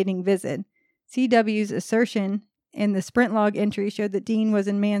intimidating visit. CW's assertion in the Sprint log entry showed that Dean was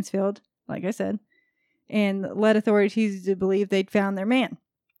in Mansfield, like I said, and led authorities to believe they'd found their man.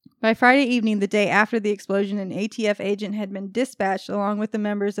 By Friday evening, the day after the explosion, an ATF agent had been dispatched along with the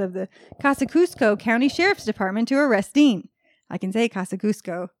members of the Kosciuszko County Sheriff's Department to arrest Dean. I can say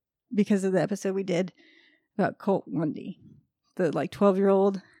Kosciuszko because of the episode we did about Colt Lundy, the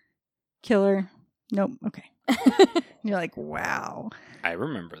 12-year-old killer. Nope. Okay. You're like, wow. I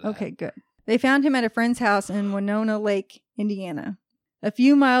remember that. Okay, good. They found him at a friend's house in Winona Lake, Indiana, a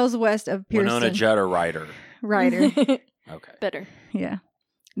few miles west of Pearson. Winona Judd or Ryder? Ryder. Okay. Better. Yeah.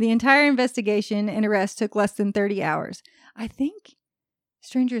 The entire investigation and arrest took less than 30 hours. I think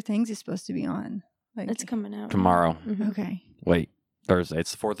Stranger Things is supposed to be on. It's coming out Tomorrow. Mhm. Okay. Wait, Thursday.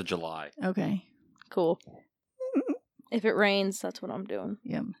 It's the 4th of July. Okay. Cool. If it rains, that's what I'm doing.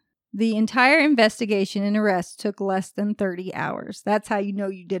 Yep. The entire investigation and arrest took less than 30 hours. That's how you know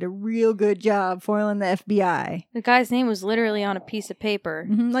you did a real good job foiling the FBI. The guy's name was literally on a piece of paper.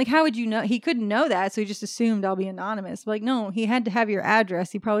 Like, how would you know? He couldn't know that, so he just assumed I'll be anonymous. Like, no, he had to have your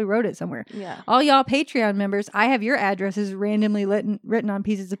address. He probably wrote it somewhere. Yeah. All y'all Patreon members, I have your addresses randomly written on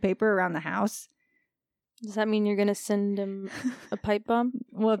pieces of paper around the house. Does that mean you're going to send him a pipe bomb?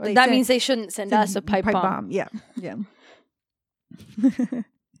 Well, if Or that means they shouldn't send us a pipe bomb. Yeah. Yeah.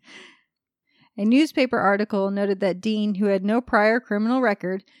 A newspaper article noted that Dean, who had no prior criminal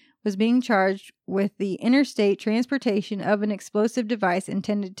record, was being charged with the interstate transportation of an explosive device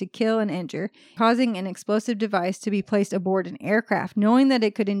intended to kill and injure, causing an explosive device to be placed aboard an aircraft, knowing that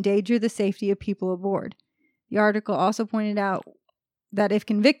it could endanger the safety of people aboard. The article also pointed out that if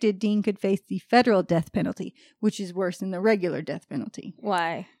convicted, Dean could face the federal death penalty, which is worse than the regular death penalty.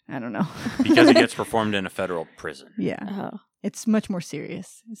 Why? I don't know. Because it gets performed in a federal prison. Yeah. Oh. It's much more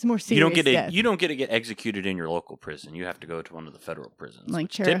serious. It's more serious. You don't get to get executed in your local prison. You have to go to one of the federal prisons. Like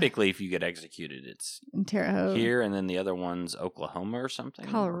which typically, if you get executed, it's in Terre Haute. Here, and then the other one's Oklahoma or something.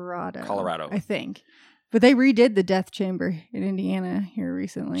 Colorado, I think. But they redid the death chamber in Indiana here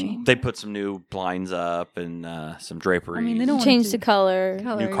recently. They put some new blinds up and some drapery. I mean, they don't change the color.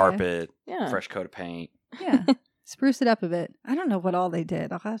 New carpet. Yeah. Fresh coat of paint. Yeah. Spruce it up a bit. I don't know what all they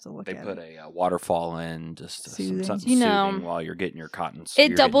did. I'll have to look at it. They put a waterfall in, just something You know, soothing while you're getting your cotton.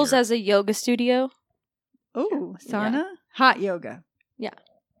 It doubles as a yoga studio. Oh, sauna? Hot yoga. Yeah.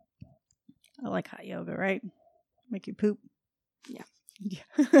 I like hot yoga, right? Make you poop. Yeah.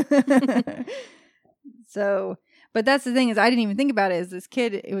 So, but that's the thing is I didn't even think about it. Is this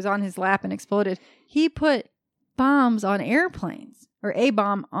kid, it was on his lap and exploded. He put bombs on airplanes, or a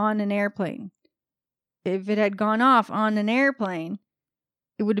bomb on an airplane. If it had gone off on an airplane,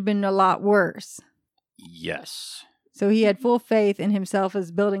 it would have been a lot worse. Yes. So he had full faith in himself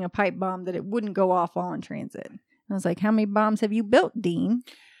as building a pipe bomb that it wouldn't go off while in transit. I was like, how many bombs have you built, Dean?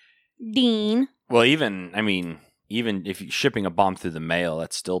 Dean. Well, even if you're shipping a bomb through the mail,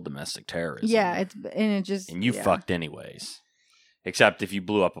 that's still domestic terrorism. Yeah, and you fucked anyways. Except if you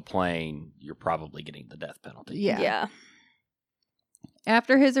blew up a plane, you're probably getting the death penalty. Yeah.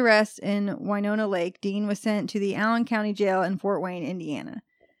 After his arrest in Winona Lake, Dean was sent to the Allen County Jail in Fort Wayne, Indiana.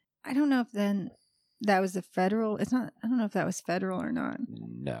 I don't know if then that was a federal. I don't know if that was federal or not.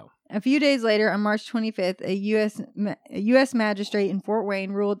 No. A few days later, on March 25th, a U.S. magistrate in Fort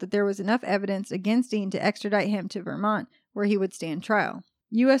Wayne ruled that there was enough evidence against Dean to extradite him to Vermont, where he would stand trial.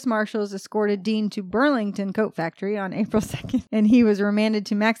 U.S. Marshals escorted Dean to Burlington Coat Factory on April 2nd, and he was remanded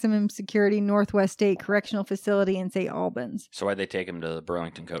to maximum security Northwest State Correctional Facility in St. Albans. So why'd they take him to the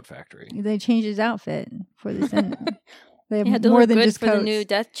Burlington Coat Factory? They changed his outfit for the sentence. They have had to more look than good just for coats. the new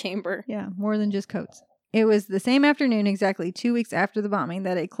death chamber. Yeah, more than just coats. It was the same afternoon, exactly 2 weeks after the bombing,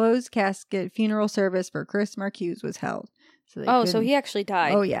 that a closed casket funeral service for Chris Marcuse was held. So he actually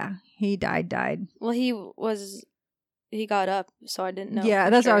died. Oh, yeah. He died. Well, he got up, so I didn't know. Yeah,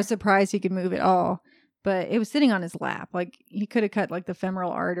 that's why I was surprised he could move at all. But it was sitting on his lap. Like, he could have cut, like, the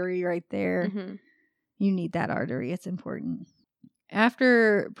femoral artery right there. Mm-hmm. You need that artery. It's important.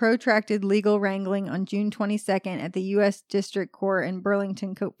 After protracted legal wrangling on June 22nd at the U.S. District Court in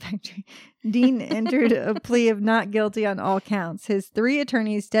Burlington Coat Factory, Dean entered a plea of not guilty on all counts. His 3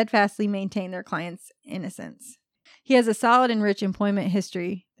 attorneys steadfastly maintained their client's innocence. He has a solid and rich employment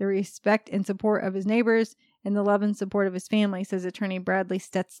history, the respect and support of his neighbors, and the love and support of his family, says attorney Bradley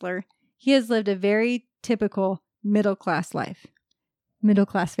Stetzler. He has lived a very typical middle-class life.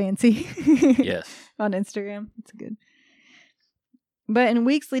 Middle-class fancy. Yes. On Instagram. That's good. But in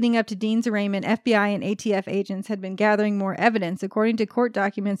weeks leading up to Dean's arraignment, FBI and ATF agents had been gathering more evidence. According to court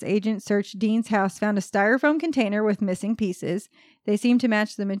documents, agents searched Dean's house, found a styrofoam container with missing pieces. They seemed to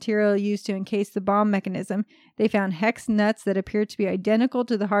match the material used to encase the bomb mechanism. They found hex nuts that appeared to be identical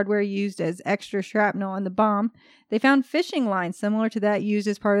to the hardware used as extra shrapnel on the bomb. They found fishing lines similar to that used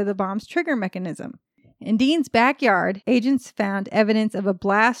as part of the bomb's trigger mechanism. In Dean's backyard, agents found evidence of a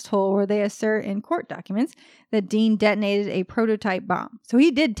blast hole where they assert in court documents that Dean detonated a prototype bomb. So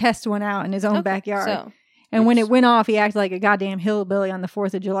he did test one out in his own backyard. And when it went off, he acted like a goddamn hillbilly on the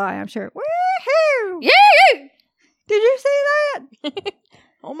 4th of July, I'm sure. Woohoo! Yeah! Did you see that?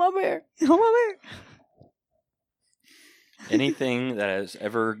 On my bear. On my bear. Anything that has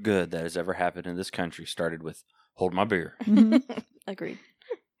ever good that has ever happened in this country started with hold my beer. Mm-hmm. Agreed.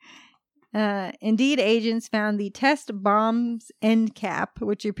 Indeed, agents found the test bomb's end cap,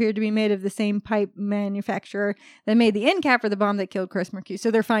 which appeared to be made of the same pipe manufacturer that made the end cap for the bomb that killed Chris Marcuse. So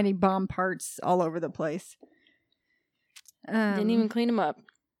they're finding bomb parts all over the place. Didn't even clean them up.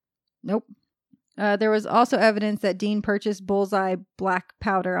 Nope. There was also evidence that Dean purchased Bullseye black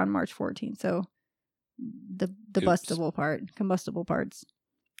powder on March 14th. So the combustible parts.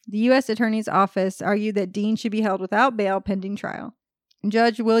 The U.S. Attorney's Office argued that Dean should be held without bail pending trial.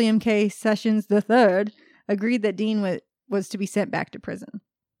 Judge William K. Sessions III agreed that Dean was to be sent back to prison.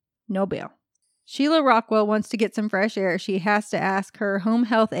 No bail. Sheila Rockwell wants to get some fresh air. She has to ask her home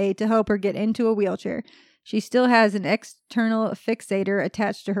health aide to help her get into a wheelchair. She still has an external fixator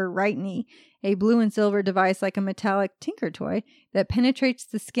attached to her right knee, a blue and silver device like a metallic tinker toy that penetrates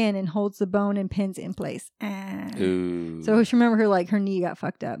the skin and holds the bone and pins in place. Ooh. So remember her knee got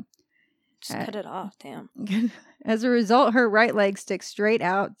fucked up. Just cut it off, damn. As a result, her right leg sticks straight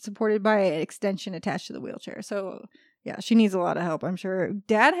out, supported by an extension attached to the wheelchair. So, yeah, she needs a lot of help, I'm sure.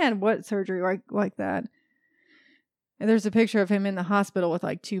 Dad had what surgery like that? And there's a picture of him in the hospital with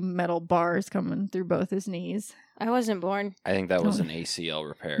 2 metal bars coming through both his knees. I wasn't born. I think that was an ACL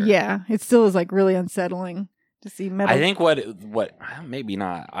repair. Yeah, it still is really unsettling to see metal. I think what maybe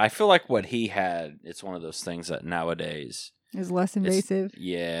not. I feel like what he had, it's one of those things that nowadays is less invasive.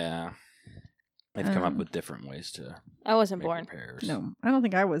 Yeah. They've come up with different ways to I wasn't make born. repairs. No, I don't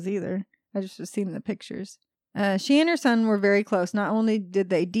think I was either. I just was seeing the pictures. She and her son were very close. Not only did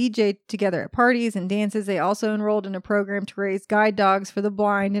they DJ together at parties and dances, they also enrolled in a program to raise guide dogs for the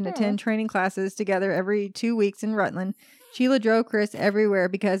blind and attend training classes together every 2 weeks in Rutland. Sheila drove Chris everywhere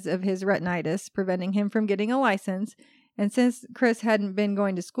because of his retinitis, preventing him from getting a license. And since Chris hadn't been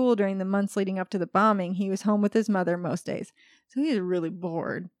going to school during the months leading up to the bombing, he was home with his mother most days. So he was really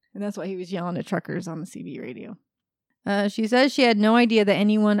bored. And that's why he was yelling at truckers on the CB radio. She says she had no idea that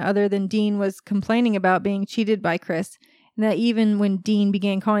anyone other than Dean was complaining about being cheated by Chris, and that even when Dean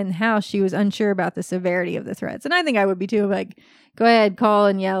began calling the house, she was unsure about the severity of the threats. And I think I would be too. Go ahead, call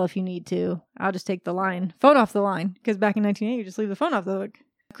and yell if you need to. I'll just take the phone off the line. Because back in 1980, you just leave the phone off the hook.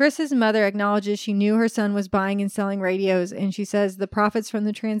 Chris's mother acknowledges she knew her son was buying and selling radios, and she says the profits from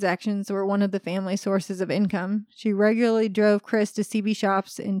the transactions were one of the family sources of income. She regularly drove Chris to CB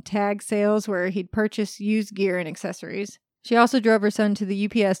shops and tag sales where he'd purchase used gear and accessories. She also drove her son to the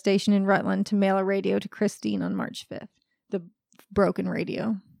UPS station in Rutland to mail a radio to Christine on March 5th. The broken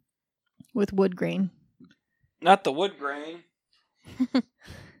radio with wood grain. Not the wood grain.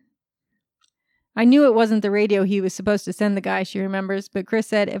 I knew it wasn't the radio he was supposed to send the guy, she remembers, but Chris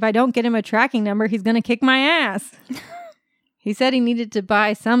said, if I don't get him a tracking number, he's going to kick my ass. He said he needed to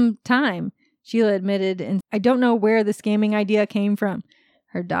buy some time, Sheila admitted, and I don't know where the scamming idea came from.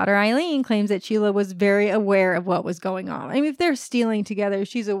 Her daughter Eileen claims that Sheila was very aware of what was going on. I mean, if they're stealing together,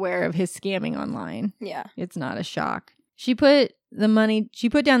 she's aware of his scamming online. Yeah. It's not a shock. She put down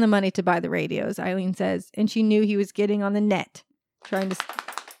the money to buy the radios, Eileen says, and she knew he was getting on the net, trying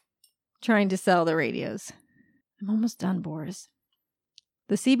to sell the radios. I'm almost done, Boris.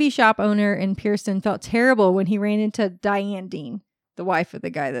 The CB shop owner in Pearson felt terrible when he ran into Diane Dean, the wife of the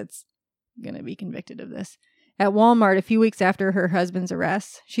guy that's going to be convicted of this, at Walmart a few weeks after her husband's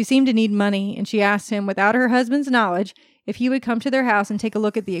arrest. She seemed to need money, and she asked him, without her husband's knowledge, if he would come to their house and take a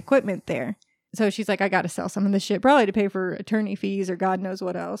look at the equipment there. So she's like, I got to sell some of this shit, probably to pay for attorney fees or God knows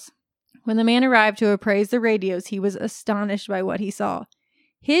what else. When the man arrived to appraise the radios, he was astonished by what he saw.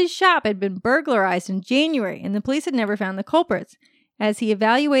 His shop had been burglarized in January, and the police had never found the culprits. As he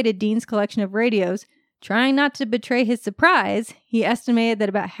evaluated Dean's collection of radios, trying not to betray his surprise, he estimated that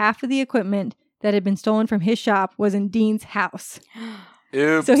about half of the equipment that had been stolen from his shop was in Dean's house.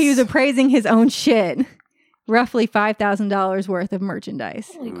 Oops. So he was appraising his own shit. Roughly $5,000 worth of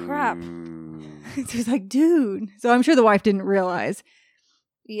merchandise. Holy crap. So he's like, dude. So I'm sure the wife didn't realize.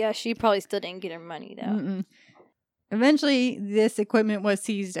 Yeah, she probably still didn't get her money, though. Mm-mm. Eventually, this equipment was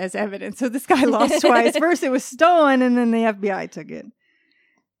seized as evidence. So this guy lost twice. First, it was stolen, and then the FBI took it.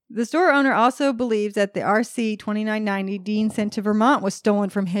 The store owner also believes that the RC 2990 Dean sent to Vermont was stolen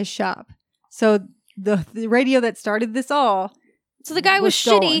from his shop. So the radio that started this all. So the guy was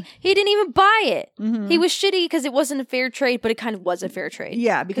stolen. shitty. He didn't even buy it. Mm-hmm. He was shitty because it wasn't a fair trade, but it kind of was a fair trade.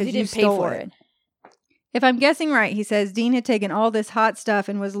 Yeah, because he you didn't pay stole for it. it. If I'm guessing right, he says Dean had taken all this hot stuff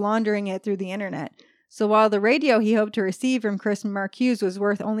and was laundering it through the internet. So while the radio he hoped to receive from Chris Marcuse was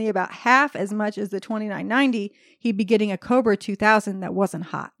worth only about half as much as the 2990, he'd be getting a Cobra 2000 that wasn't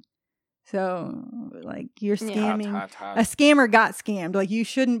hot. So, like, you're scamming. Hot, hot. A scammer got scammed. Like, you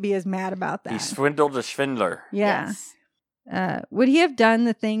shouldn't be as mad about that. He swindled a swindler. Yeah. Yes. Would he have done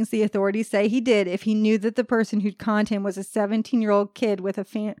the things the authorities say he did if he knew that the person who'd conned him was a 17-year-old kid with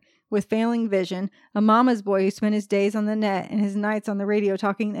with failing vision, a mama's boy who spent his days on the net and his nights on the radio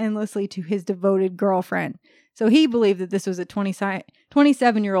talking endlessly to his devoted girlfriend? So he believed that this was a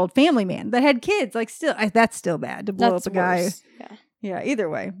 27-year-old family man that had kids. Like, still, that's still bad to blow That's up a guy. worse. Yeah. Yeah, either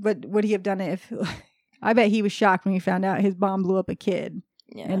way. But would he have done it if... I bet he was shocked when he found out his bomb blew up a kid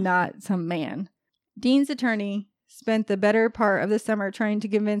Yeah. and not some man. Dean's attorney spent the better part of the summer trying to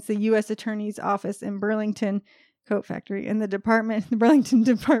convince the U.S. Attorney's Office in Burlington Coat Factory and the Burlington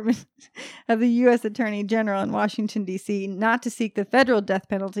Department of the U.S. Attorney General in Washington, D.C. not to seek the federal death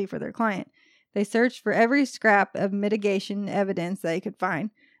penalty for their client. They searched for every scrap of mitigation evidence they could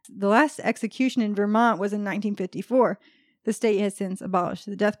find. The last execution in Vermont was in 1954. The state has since abolished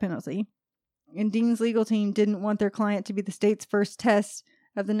the death penalty. And Dean's legal team didn't want their client to be the state's first test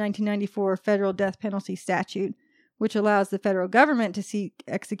of the 1994 federal death penalty statute, which allows the federal government to seek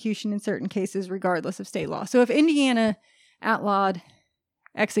execution in certain cases regardless of state law. So if Indiana outlawed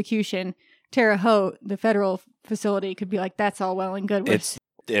execution, Terre Haute, the federal facility, could be like, that's all well and good. It's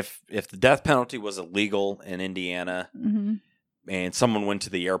if the death penalty was illegal in Indiana Mm-hmm. and someone went to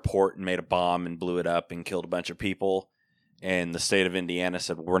the airport and made a bomb and blew it up and killed a bunch of people, and the state of Indiana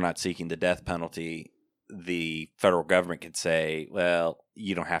said, we're not seeking the death penalty, the federal government could say, well,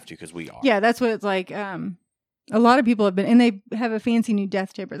 you don't have to because we are. Yeah, that's what it's like. A lot of people have been, and they have a fancy new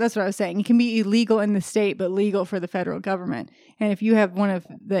death chamber. That's what I was saying. It can be illegal in the state, but legal for the federal government. And if you have one of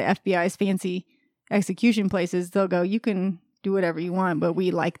the FBI's fancy execution places, they'll go, you can do whatever you want, but we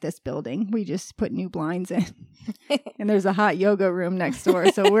like this building. We just put new blinds in. And there's a hot yoga room next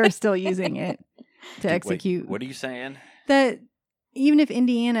door, so we're still using it to execute. Wait, what are you saying? That even if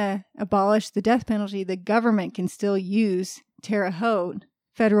Indiana abolished the death penalty, the government can still use Terre Haute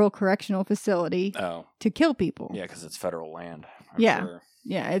Federal Correctional Facility to kill people. Yeah, because it's federal land. Yeah. Sure.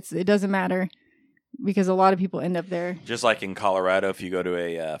 Yeah, it doesn't matter because a lot of people end up there. Just like in Colorado, if you go to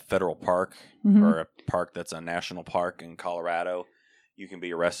a federal park Mhm. or a park that's a national park in Colorado, you can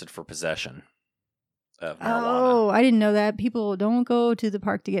be arrested for possession of marijuana. Oh, I didn't know that. People don't go to the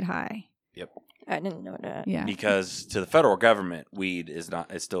park to get high. Yep. I didn't know that. Yeah. Because to the federal government, weed is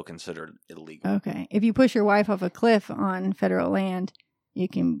still considered illegal. Okay. If you push your wife off a cliff on federal land, the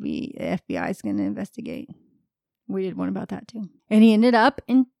FBI is going to investigate. We did one about that too. And he ended up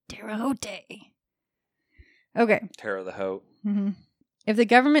in Terre Haute. Okay. Terror the Hope. Mm-hmm. If the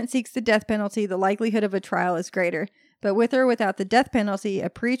government seeks the death penalty, the likelihood of a trial is greater. But with or without the death penalty, a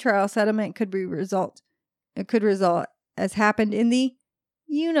pretrial settlement could result, as happened in the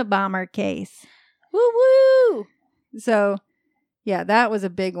Unabomber case. Woo woo! So, yeah, that was a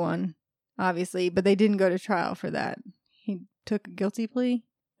big one, obviously, but they didn't go to trial for that. He took a guilty plea.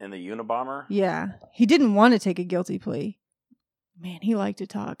 In the Unabomber? Yeah. He didn't want to take a guilty plea. Man, he liked to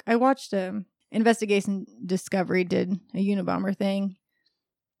talk. I watched Investigation Discovery did a Unabomber thing,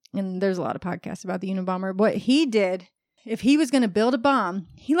 and there's a lot of podcasts about the Unabomber. What he did, if he was going to build a bomb,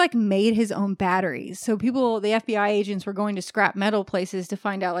 he made his own batteries. So the FBI agents were going to scrap metal places to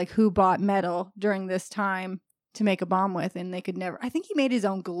find out who bought metal during this time to make a bomb with, and they could never. I think he made his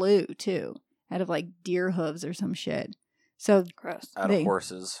own glue too, out of deer hooves or some shit. So gross. Out of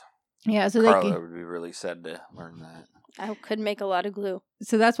horses. Yeah, so Carla would be really sad to learn that. I could make a lot of glue.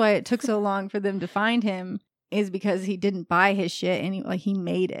 So that's why it took so long for them to find him, is because he didn't buy his shit and he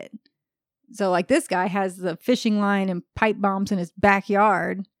made it. So this guy has the fishing line and pipe bombs in his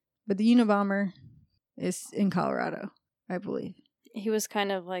backyard, but the Unabomber is in Colorado, I believe. He was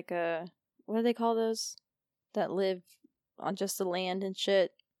kind of like a, what do they call those that live on just the land and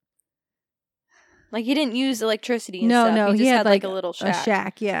shit? He didn't use electricity and stuff. No, he just had a little shack. A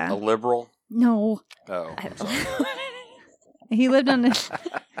shack, yeah. A liberal? No. Oh, I'm sorry. He lived on the...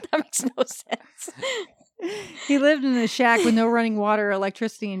 That makes no sense. He lived in a shack with no running water or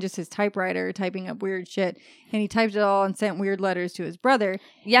electricity and just his typewriter typing up weird shit. And he typed it all and sent weird letters to his brother.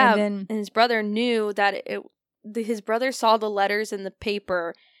 Yeah, and his brother knew that his brother saw the letters in the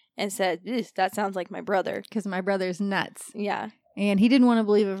paper and said, that sounds like my brother. Because my brother's nuts. Yeah. And he didn't want to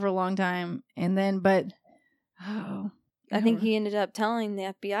believe it for a long time. And then, I think he ended up telling the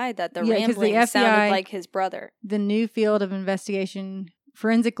FBI that the 'cause rambling the FBI sounded like his brother. The new field of investigation,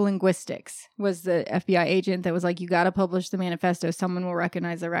 forensic linguistics, was the FBI agent that was you got to publish the manifesto. Someone will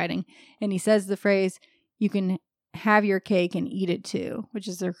recognize the writing. And he says the phrase, you can have your cake and eat it too, which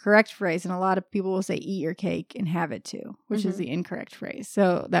is the correct phrase. And a lot of people will say eat your cake and have it too, which is the incorrect phrase.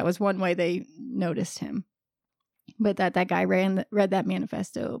 So that was one way they noticed him. But that guy read that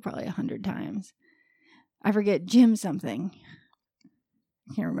manifesto probably 100 times. I forget, Jim something.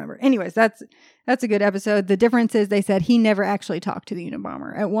 I can't remember. Anyways, that's a good episode. The difference is they said he never actually talked to the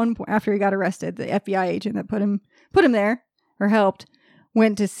Unabomber. At one point, after he got arrested, the FBI agent that put him there or helped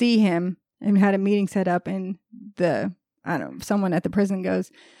went to see him and had a meeting set up. And someone at the prison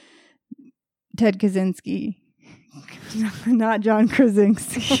goes, Ted Kaczynski, not John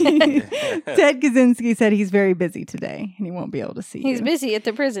Krasinski. Ted Kaczynski said he's very busy today and he won't be able to see you. He's busy at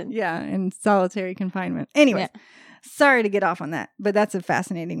the prison. Yeah, in solitary confinement. Anyways, sorry to get off on that, but that's a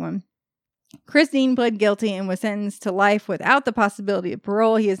fascinating one. Christine pled guilty and was sentenced to life without the possibility of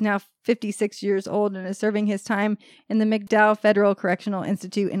parole. He is now 56 years old and is serving his time in the McDowell Federal Correctional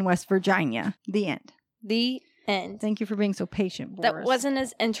Institute in West Virginia. The end. The end. Thank you for being so patient, Boris. That wasn't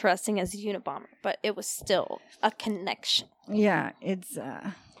as interesting as the Unabomber, but it was still a connection. Yeah, it's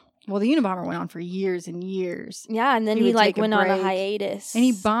well, the Unabomber went on for years and years. Yeah, and then he went on a hiatus. And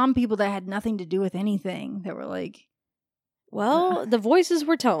he bombed people that had nothing to do with anything. That were well, the voices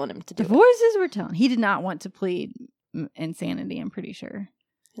were telling him to do it. The voices were telling. He did not want to plead insanity, I'm pretty sure.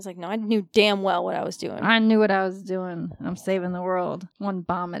 He's like, no, I knew damn well what I was doing. I knew what I was doing. I'm saving the world one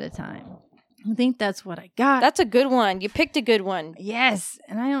bomb at a time. I think that's what I got. That's a good one. You picked a good one. Yes.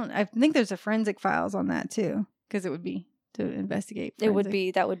 And I think there's a forensic files on that too. Because it would be to investigate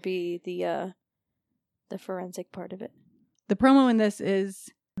forensic. That would be the forensic part of it. The promo in this is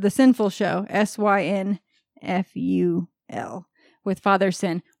The Sinful Show, SYNFUL, with Father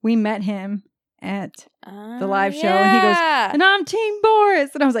Sin. We met him at the live show and he goes, and I'm Team Boris.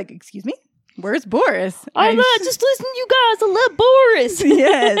 And I was like, excuse me? Where's Boris? I just listen to you guys. I love Boris.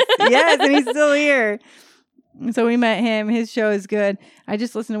 yes, and he's still here. So we met him. His show is good. I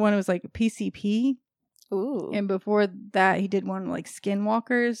just listened to one. It was PCP. Ooh. And before that, he did one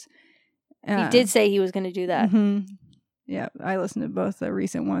Skinwalkers. He did say he was going to do that. Mm-hmm. Yeah, I listened to both the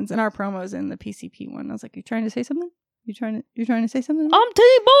recent ones and our promos in the PCP one. I was like, "You trying to say something? You trying to say something?" I'm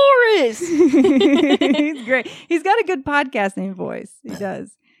Team Boris. He's great. He's got a good podcasting voice. He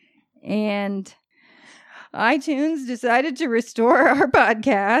does. And iTunes decided to restore our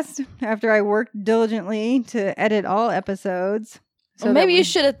podcast after I worked diligently to edit all episodes. So Well, that maybe we- you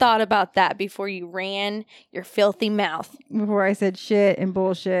should have thought about that before you ran your filthy mouth. before I said shit and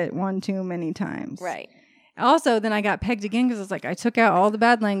bullshit one too many times. Right. Also, then I got pegged again because I was like, I took out all the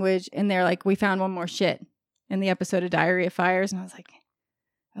bad language, and they're like, we found one more shit in the episode of Diary of Fires, and I was like,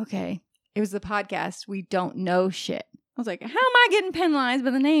 okay, it was the podcast. We don't know shit. I was like, how am I getting penalized by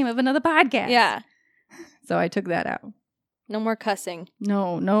the name of another podcast? Yeah. So I took that out. No more cussing.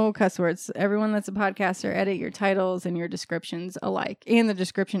 No cuss words. Everyone that's a podcaster, edit your titles and your descriptions alike, and the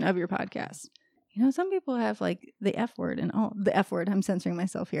description of your podcast. You know, some people have like the F word and all the F word. I'm censoring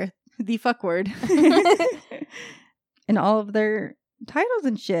myself here. The fuck word. And all of their titles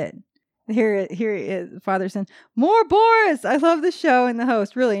and shit. Here it is. Father Son. More Boris. I love the show and the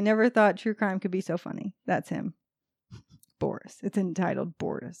host. Really, never thought true crime could be so funny. That's him. Boris. It's entitled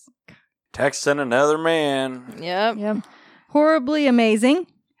Boris. Texting another man. Yep. Yep. Horribly amazing.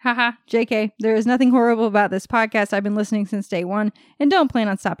 Haha. JK. There is nothing horrible about this podcast. I've been listening since day one and don't plan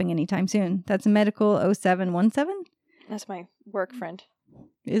on stopping anytime soon. That's Medical 0717. That's my work friend.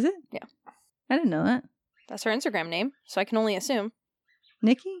 Is it? Yeah. I didn't know that. That's her Instagram name, so I can only assume.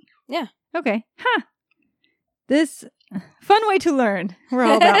 Nikki? Yeah. Okay. Ha! This fun way to learn. We're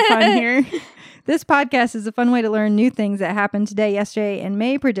all about fun here. This podcast is a fun way to learn new things that happened today, yesterday, and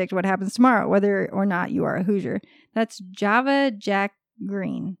may predict what happens tomorrow, whether or not you are a Hoosier. That's Java Jack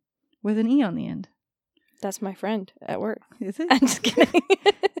Green with an E on the end. That's my friend at work. Is it? I'm just kidding.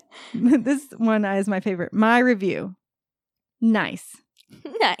 This one is my favorite. My review. Nice.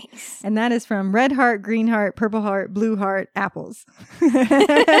 Nice. And that is from Red Heart, Green Heart, Purple Heart, Blue Heart, Apples.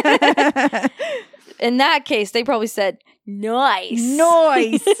 In that case, they probably said, nice.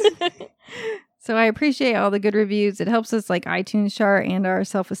 Nice. So I appreciate all the good reviews. It helps us like iTunes chart and our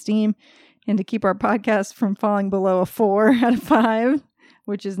self-esteem and to keep our podcast from falling below a 4 out of 5,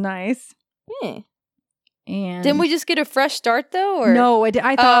 which is nice. Yeah. And Didn't we just get a fresh start, though? Or? No, I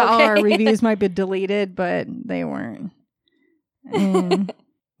thought all our okay. reviews might be deleted, but they weren't. And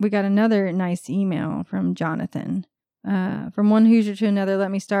we got another nice email from Jonathan. From one Hoosier to another,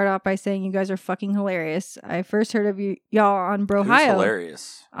 let me start off by saying you guys are fucking hilarious. I first heard of y'all on Who's Brohio.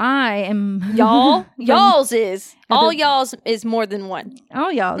 hilarious? I am Y'all? from- Y'all's is. All the- y'all's is more than one.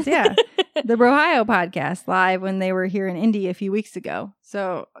 All y'all's, yeah. The Brohio podcast live when they were here in Indy a few weeks ago.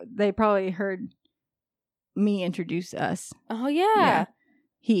 So they probably heard me introduce us. Oh, yeah. Yeah.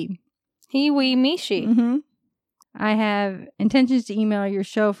 He. He, we, me, she. Mm-hmm. I have intentions to email your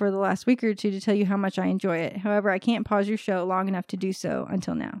show for the last week or two to tell you how much I enjoy it. However, I can't pause your show long enough to do so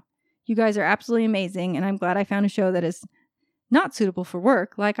until now. You guys are absolutely amazing, and I'm glad I found a show that is not suitable for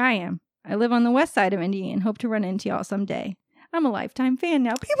work like I am. I live on the west side of Indy and hope to run into y'all someday. I'm a lifetime fan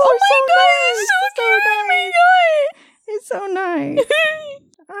now. People are It's so nice.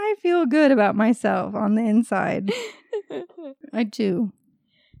 I feel good about myself on the inside. I do.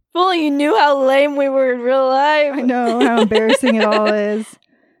 If only you knew how lame we were in real life. I know how embarrassing it all is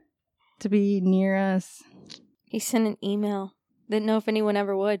to be near us. He sent an email. Didn't know if anyone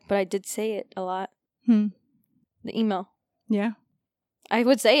ever would, but I did say it a lot. Hmm. The email. Yeah. I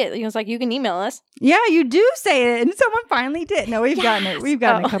would say it. He was like, you can email us. Yeah, you do say it. And someone finally did. No, we've gotten it. We've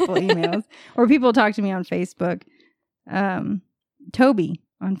gotten a couple emails. Or people talk to me on Facebook. Toby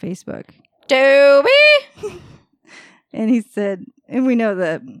on Facebook. Toby! And he said, and we know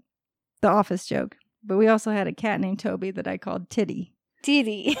the Office joke, but we also had a cat named Toby that I called Titty.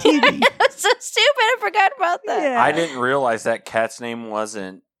 Titty. Titty. That's so stupid. I forgot about that. Yeah. I didn't realize that cat's name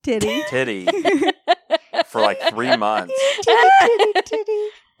wasn't Titty. Titty for like 3 months.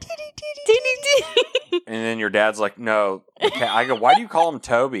 And then your dad's like, no. The cat. I go, why do you call him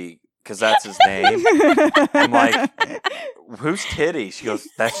Toby? Because that's his name. I'm like, who's Titty? She goes,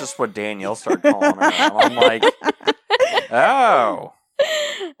 that's just what Danielle started calling her. And I'm like, oh,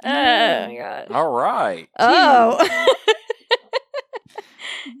 Oh, my God. all right. Oh.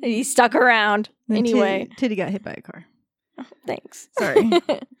 He stuck around. Then Anyway. Titty got hit by a car. Thanks. Sorry.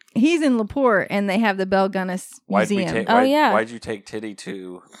 He's in LaPorte, and they have the Belle Gunness Museum. Oh, yeah. Why'd you take Titty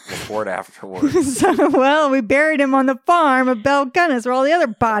to the fort afterwards? So, well, we buried him on the farm of Belle Gunness, where all the other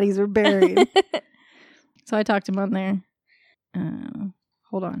bodies were buried. So I talked to him on there.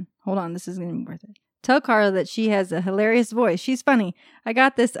 Hold on. This is going to be worth it. Tell Carla that she has a hilarious voice. She's funny. I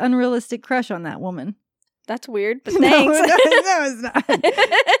got this unrealistic crush on that woman. That's weird, but No, thanks. no, it's not.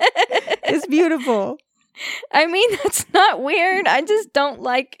 It's beautiful. I mean, that's not weird. I just don't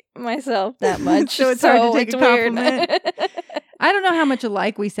like myself that much. So it's hard to take it's a weird. compliment. I don't know how much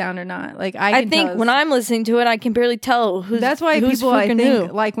alike we sound or not. Like I think when I'm listening to it, I can barely tell who's. that's why who's people I freaking think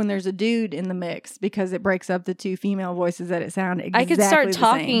who. like when there's a dude in the mix because it breaks up the two female voices that it sound exactly I could start the same.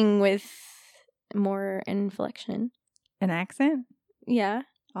 talking with more inflection. An accent. Yeah.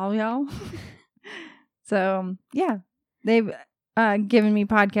 all y'all. So, yeah. They've given me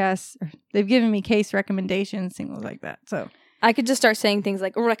podcasts. They've given me case recommendations, things like that. So I could just start saying things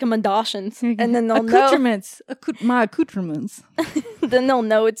like recommendations, and then they'll know. accoutrements. My accoutrements. Then they'll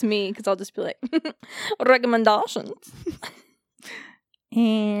know it's me because I'll just be like, recommendations.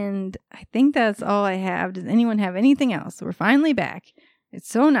 And I think that's all I have. Does anyone have anything else? We're finally back. It's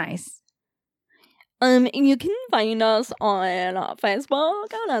so nice. You can find us on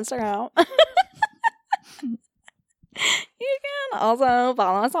Facebook and Instagram. You can also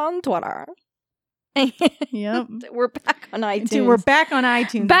follow us on Twitter. Yep. We're back on iTunes. Dude, we're back on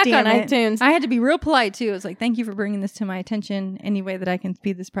iTunes. Back Damn on it. iTunes. I had to be real polite too. I was like, thank you for bringing this to my attention. Any way that I can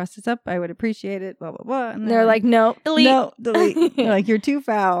speed this process up, I would appreciate it. Blah, blah, blah. And They're like, no, delete. no, delete. They're like, you're too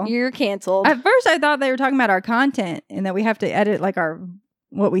foul. You're canceled. At first, I thought they were talking about our content and that we have to edit like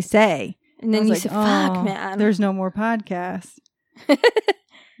what we say. And then I you was said, like, fuck, oh, man. There's no more podcasts.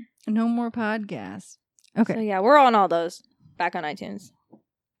 No more podcasts. Okay. So yeah, we're on all those. Back on iTunes.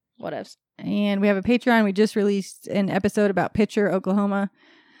 Whatevs. And we have a Patreon. We just released an episode about Pitcher, Oklahoma,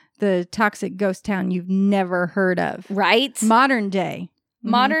 the toxic ghost town you've never heard of. Right? Modern day.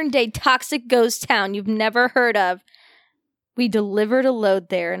 Modern day toxic ghost town you've never heard of. We delivered a load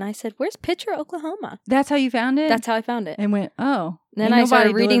there, and I said, where's Pitcher, Oklahoma? That's how you found it? That's how I found it. And went, oh. Then ain't I started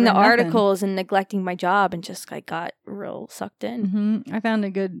nobody reading the delivering nothing. articles and neglecting my job and just like got real sucked in. I found a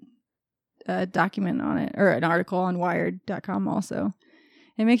good document on it, or an article on wired.com also.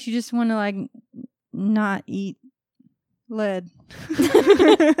 It makes you just want to like not eat lead.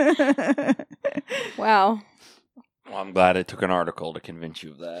 Wow. Well, I'm glad it took an article to convince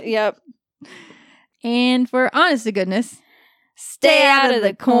you of that. Yep. And for honest to goodness, Stay out of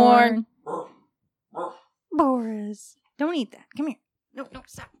the corn. Boris. Don't eat that. Come here. No,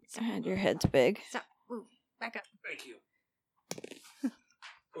 stop. God, your head's big. Stop. Ooh, back up. Thank you.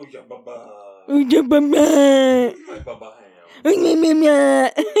 Oh, yeah, bye-bye.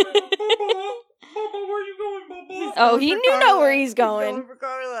 Bubba, where you going, Bubba? Oh, he knew know where he's going. for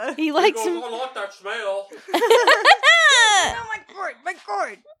Carla. He likes I him. like that smell. Oh, my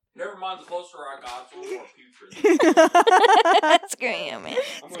cord. Never mind, the closer I got, it's a little more putrid. Screw you, man.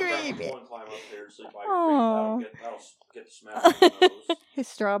 I'm Screw going to you, grab a boy and climb up there and see if I Aw. can that'll get the smell out of my nose. His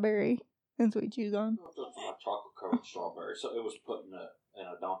strawberry. That's what you choose on. That's my chocolate-covered strawberry, so it was put in a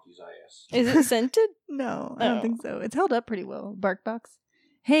donkey's ass. Is it scented? No, I Oh. don't think so. It's held up pretty well. BarkBox.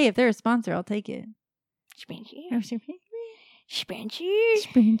 Hey, if they're a sponsor, I'll take it. Spanchies.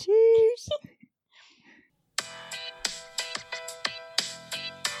 Sponsors.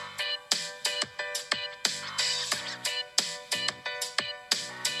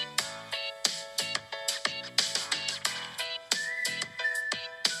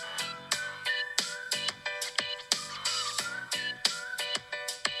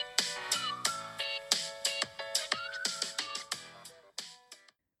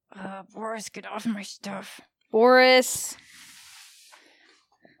 Boris, get off my stuff. Boris.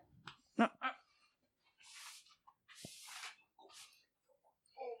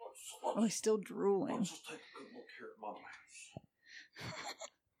 Oh, he's still drooling. Let's just take a good look here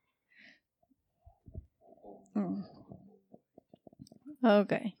at my mouse.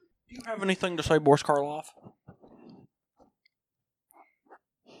 Okay. Do you have anything to say, Boris Karloff?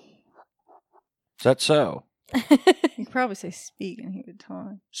 Is that so? You could probably say speak and he would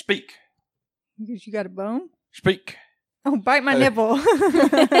talk. Speak. Because you got a bone? Speak. Oh, bite my nipple.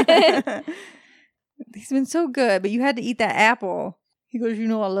 He's been so good, but you had to eat that apple. He goes, you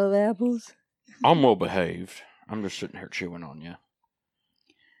know I love apples. I'm well behaved. I'm just sitting here chewing on you.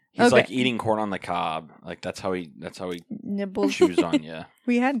 He's Okay. like eating corn on the cob. Like that's how he Nibbles. chews on you.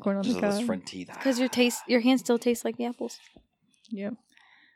 We had corn on Just the with his cob. front teeth. Because your hands still taste like the apples. Yep.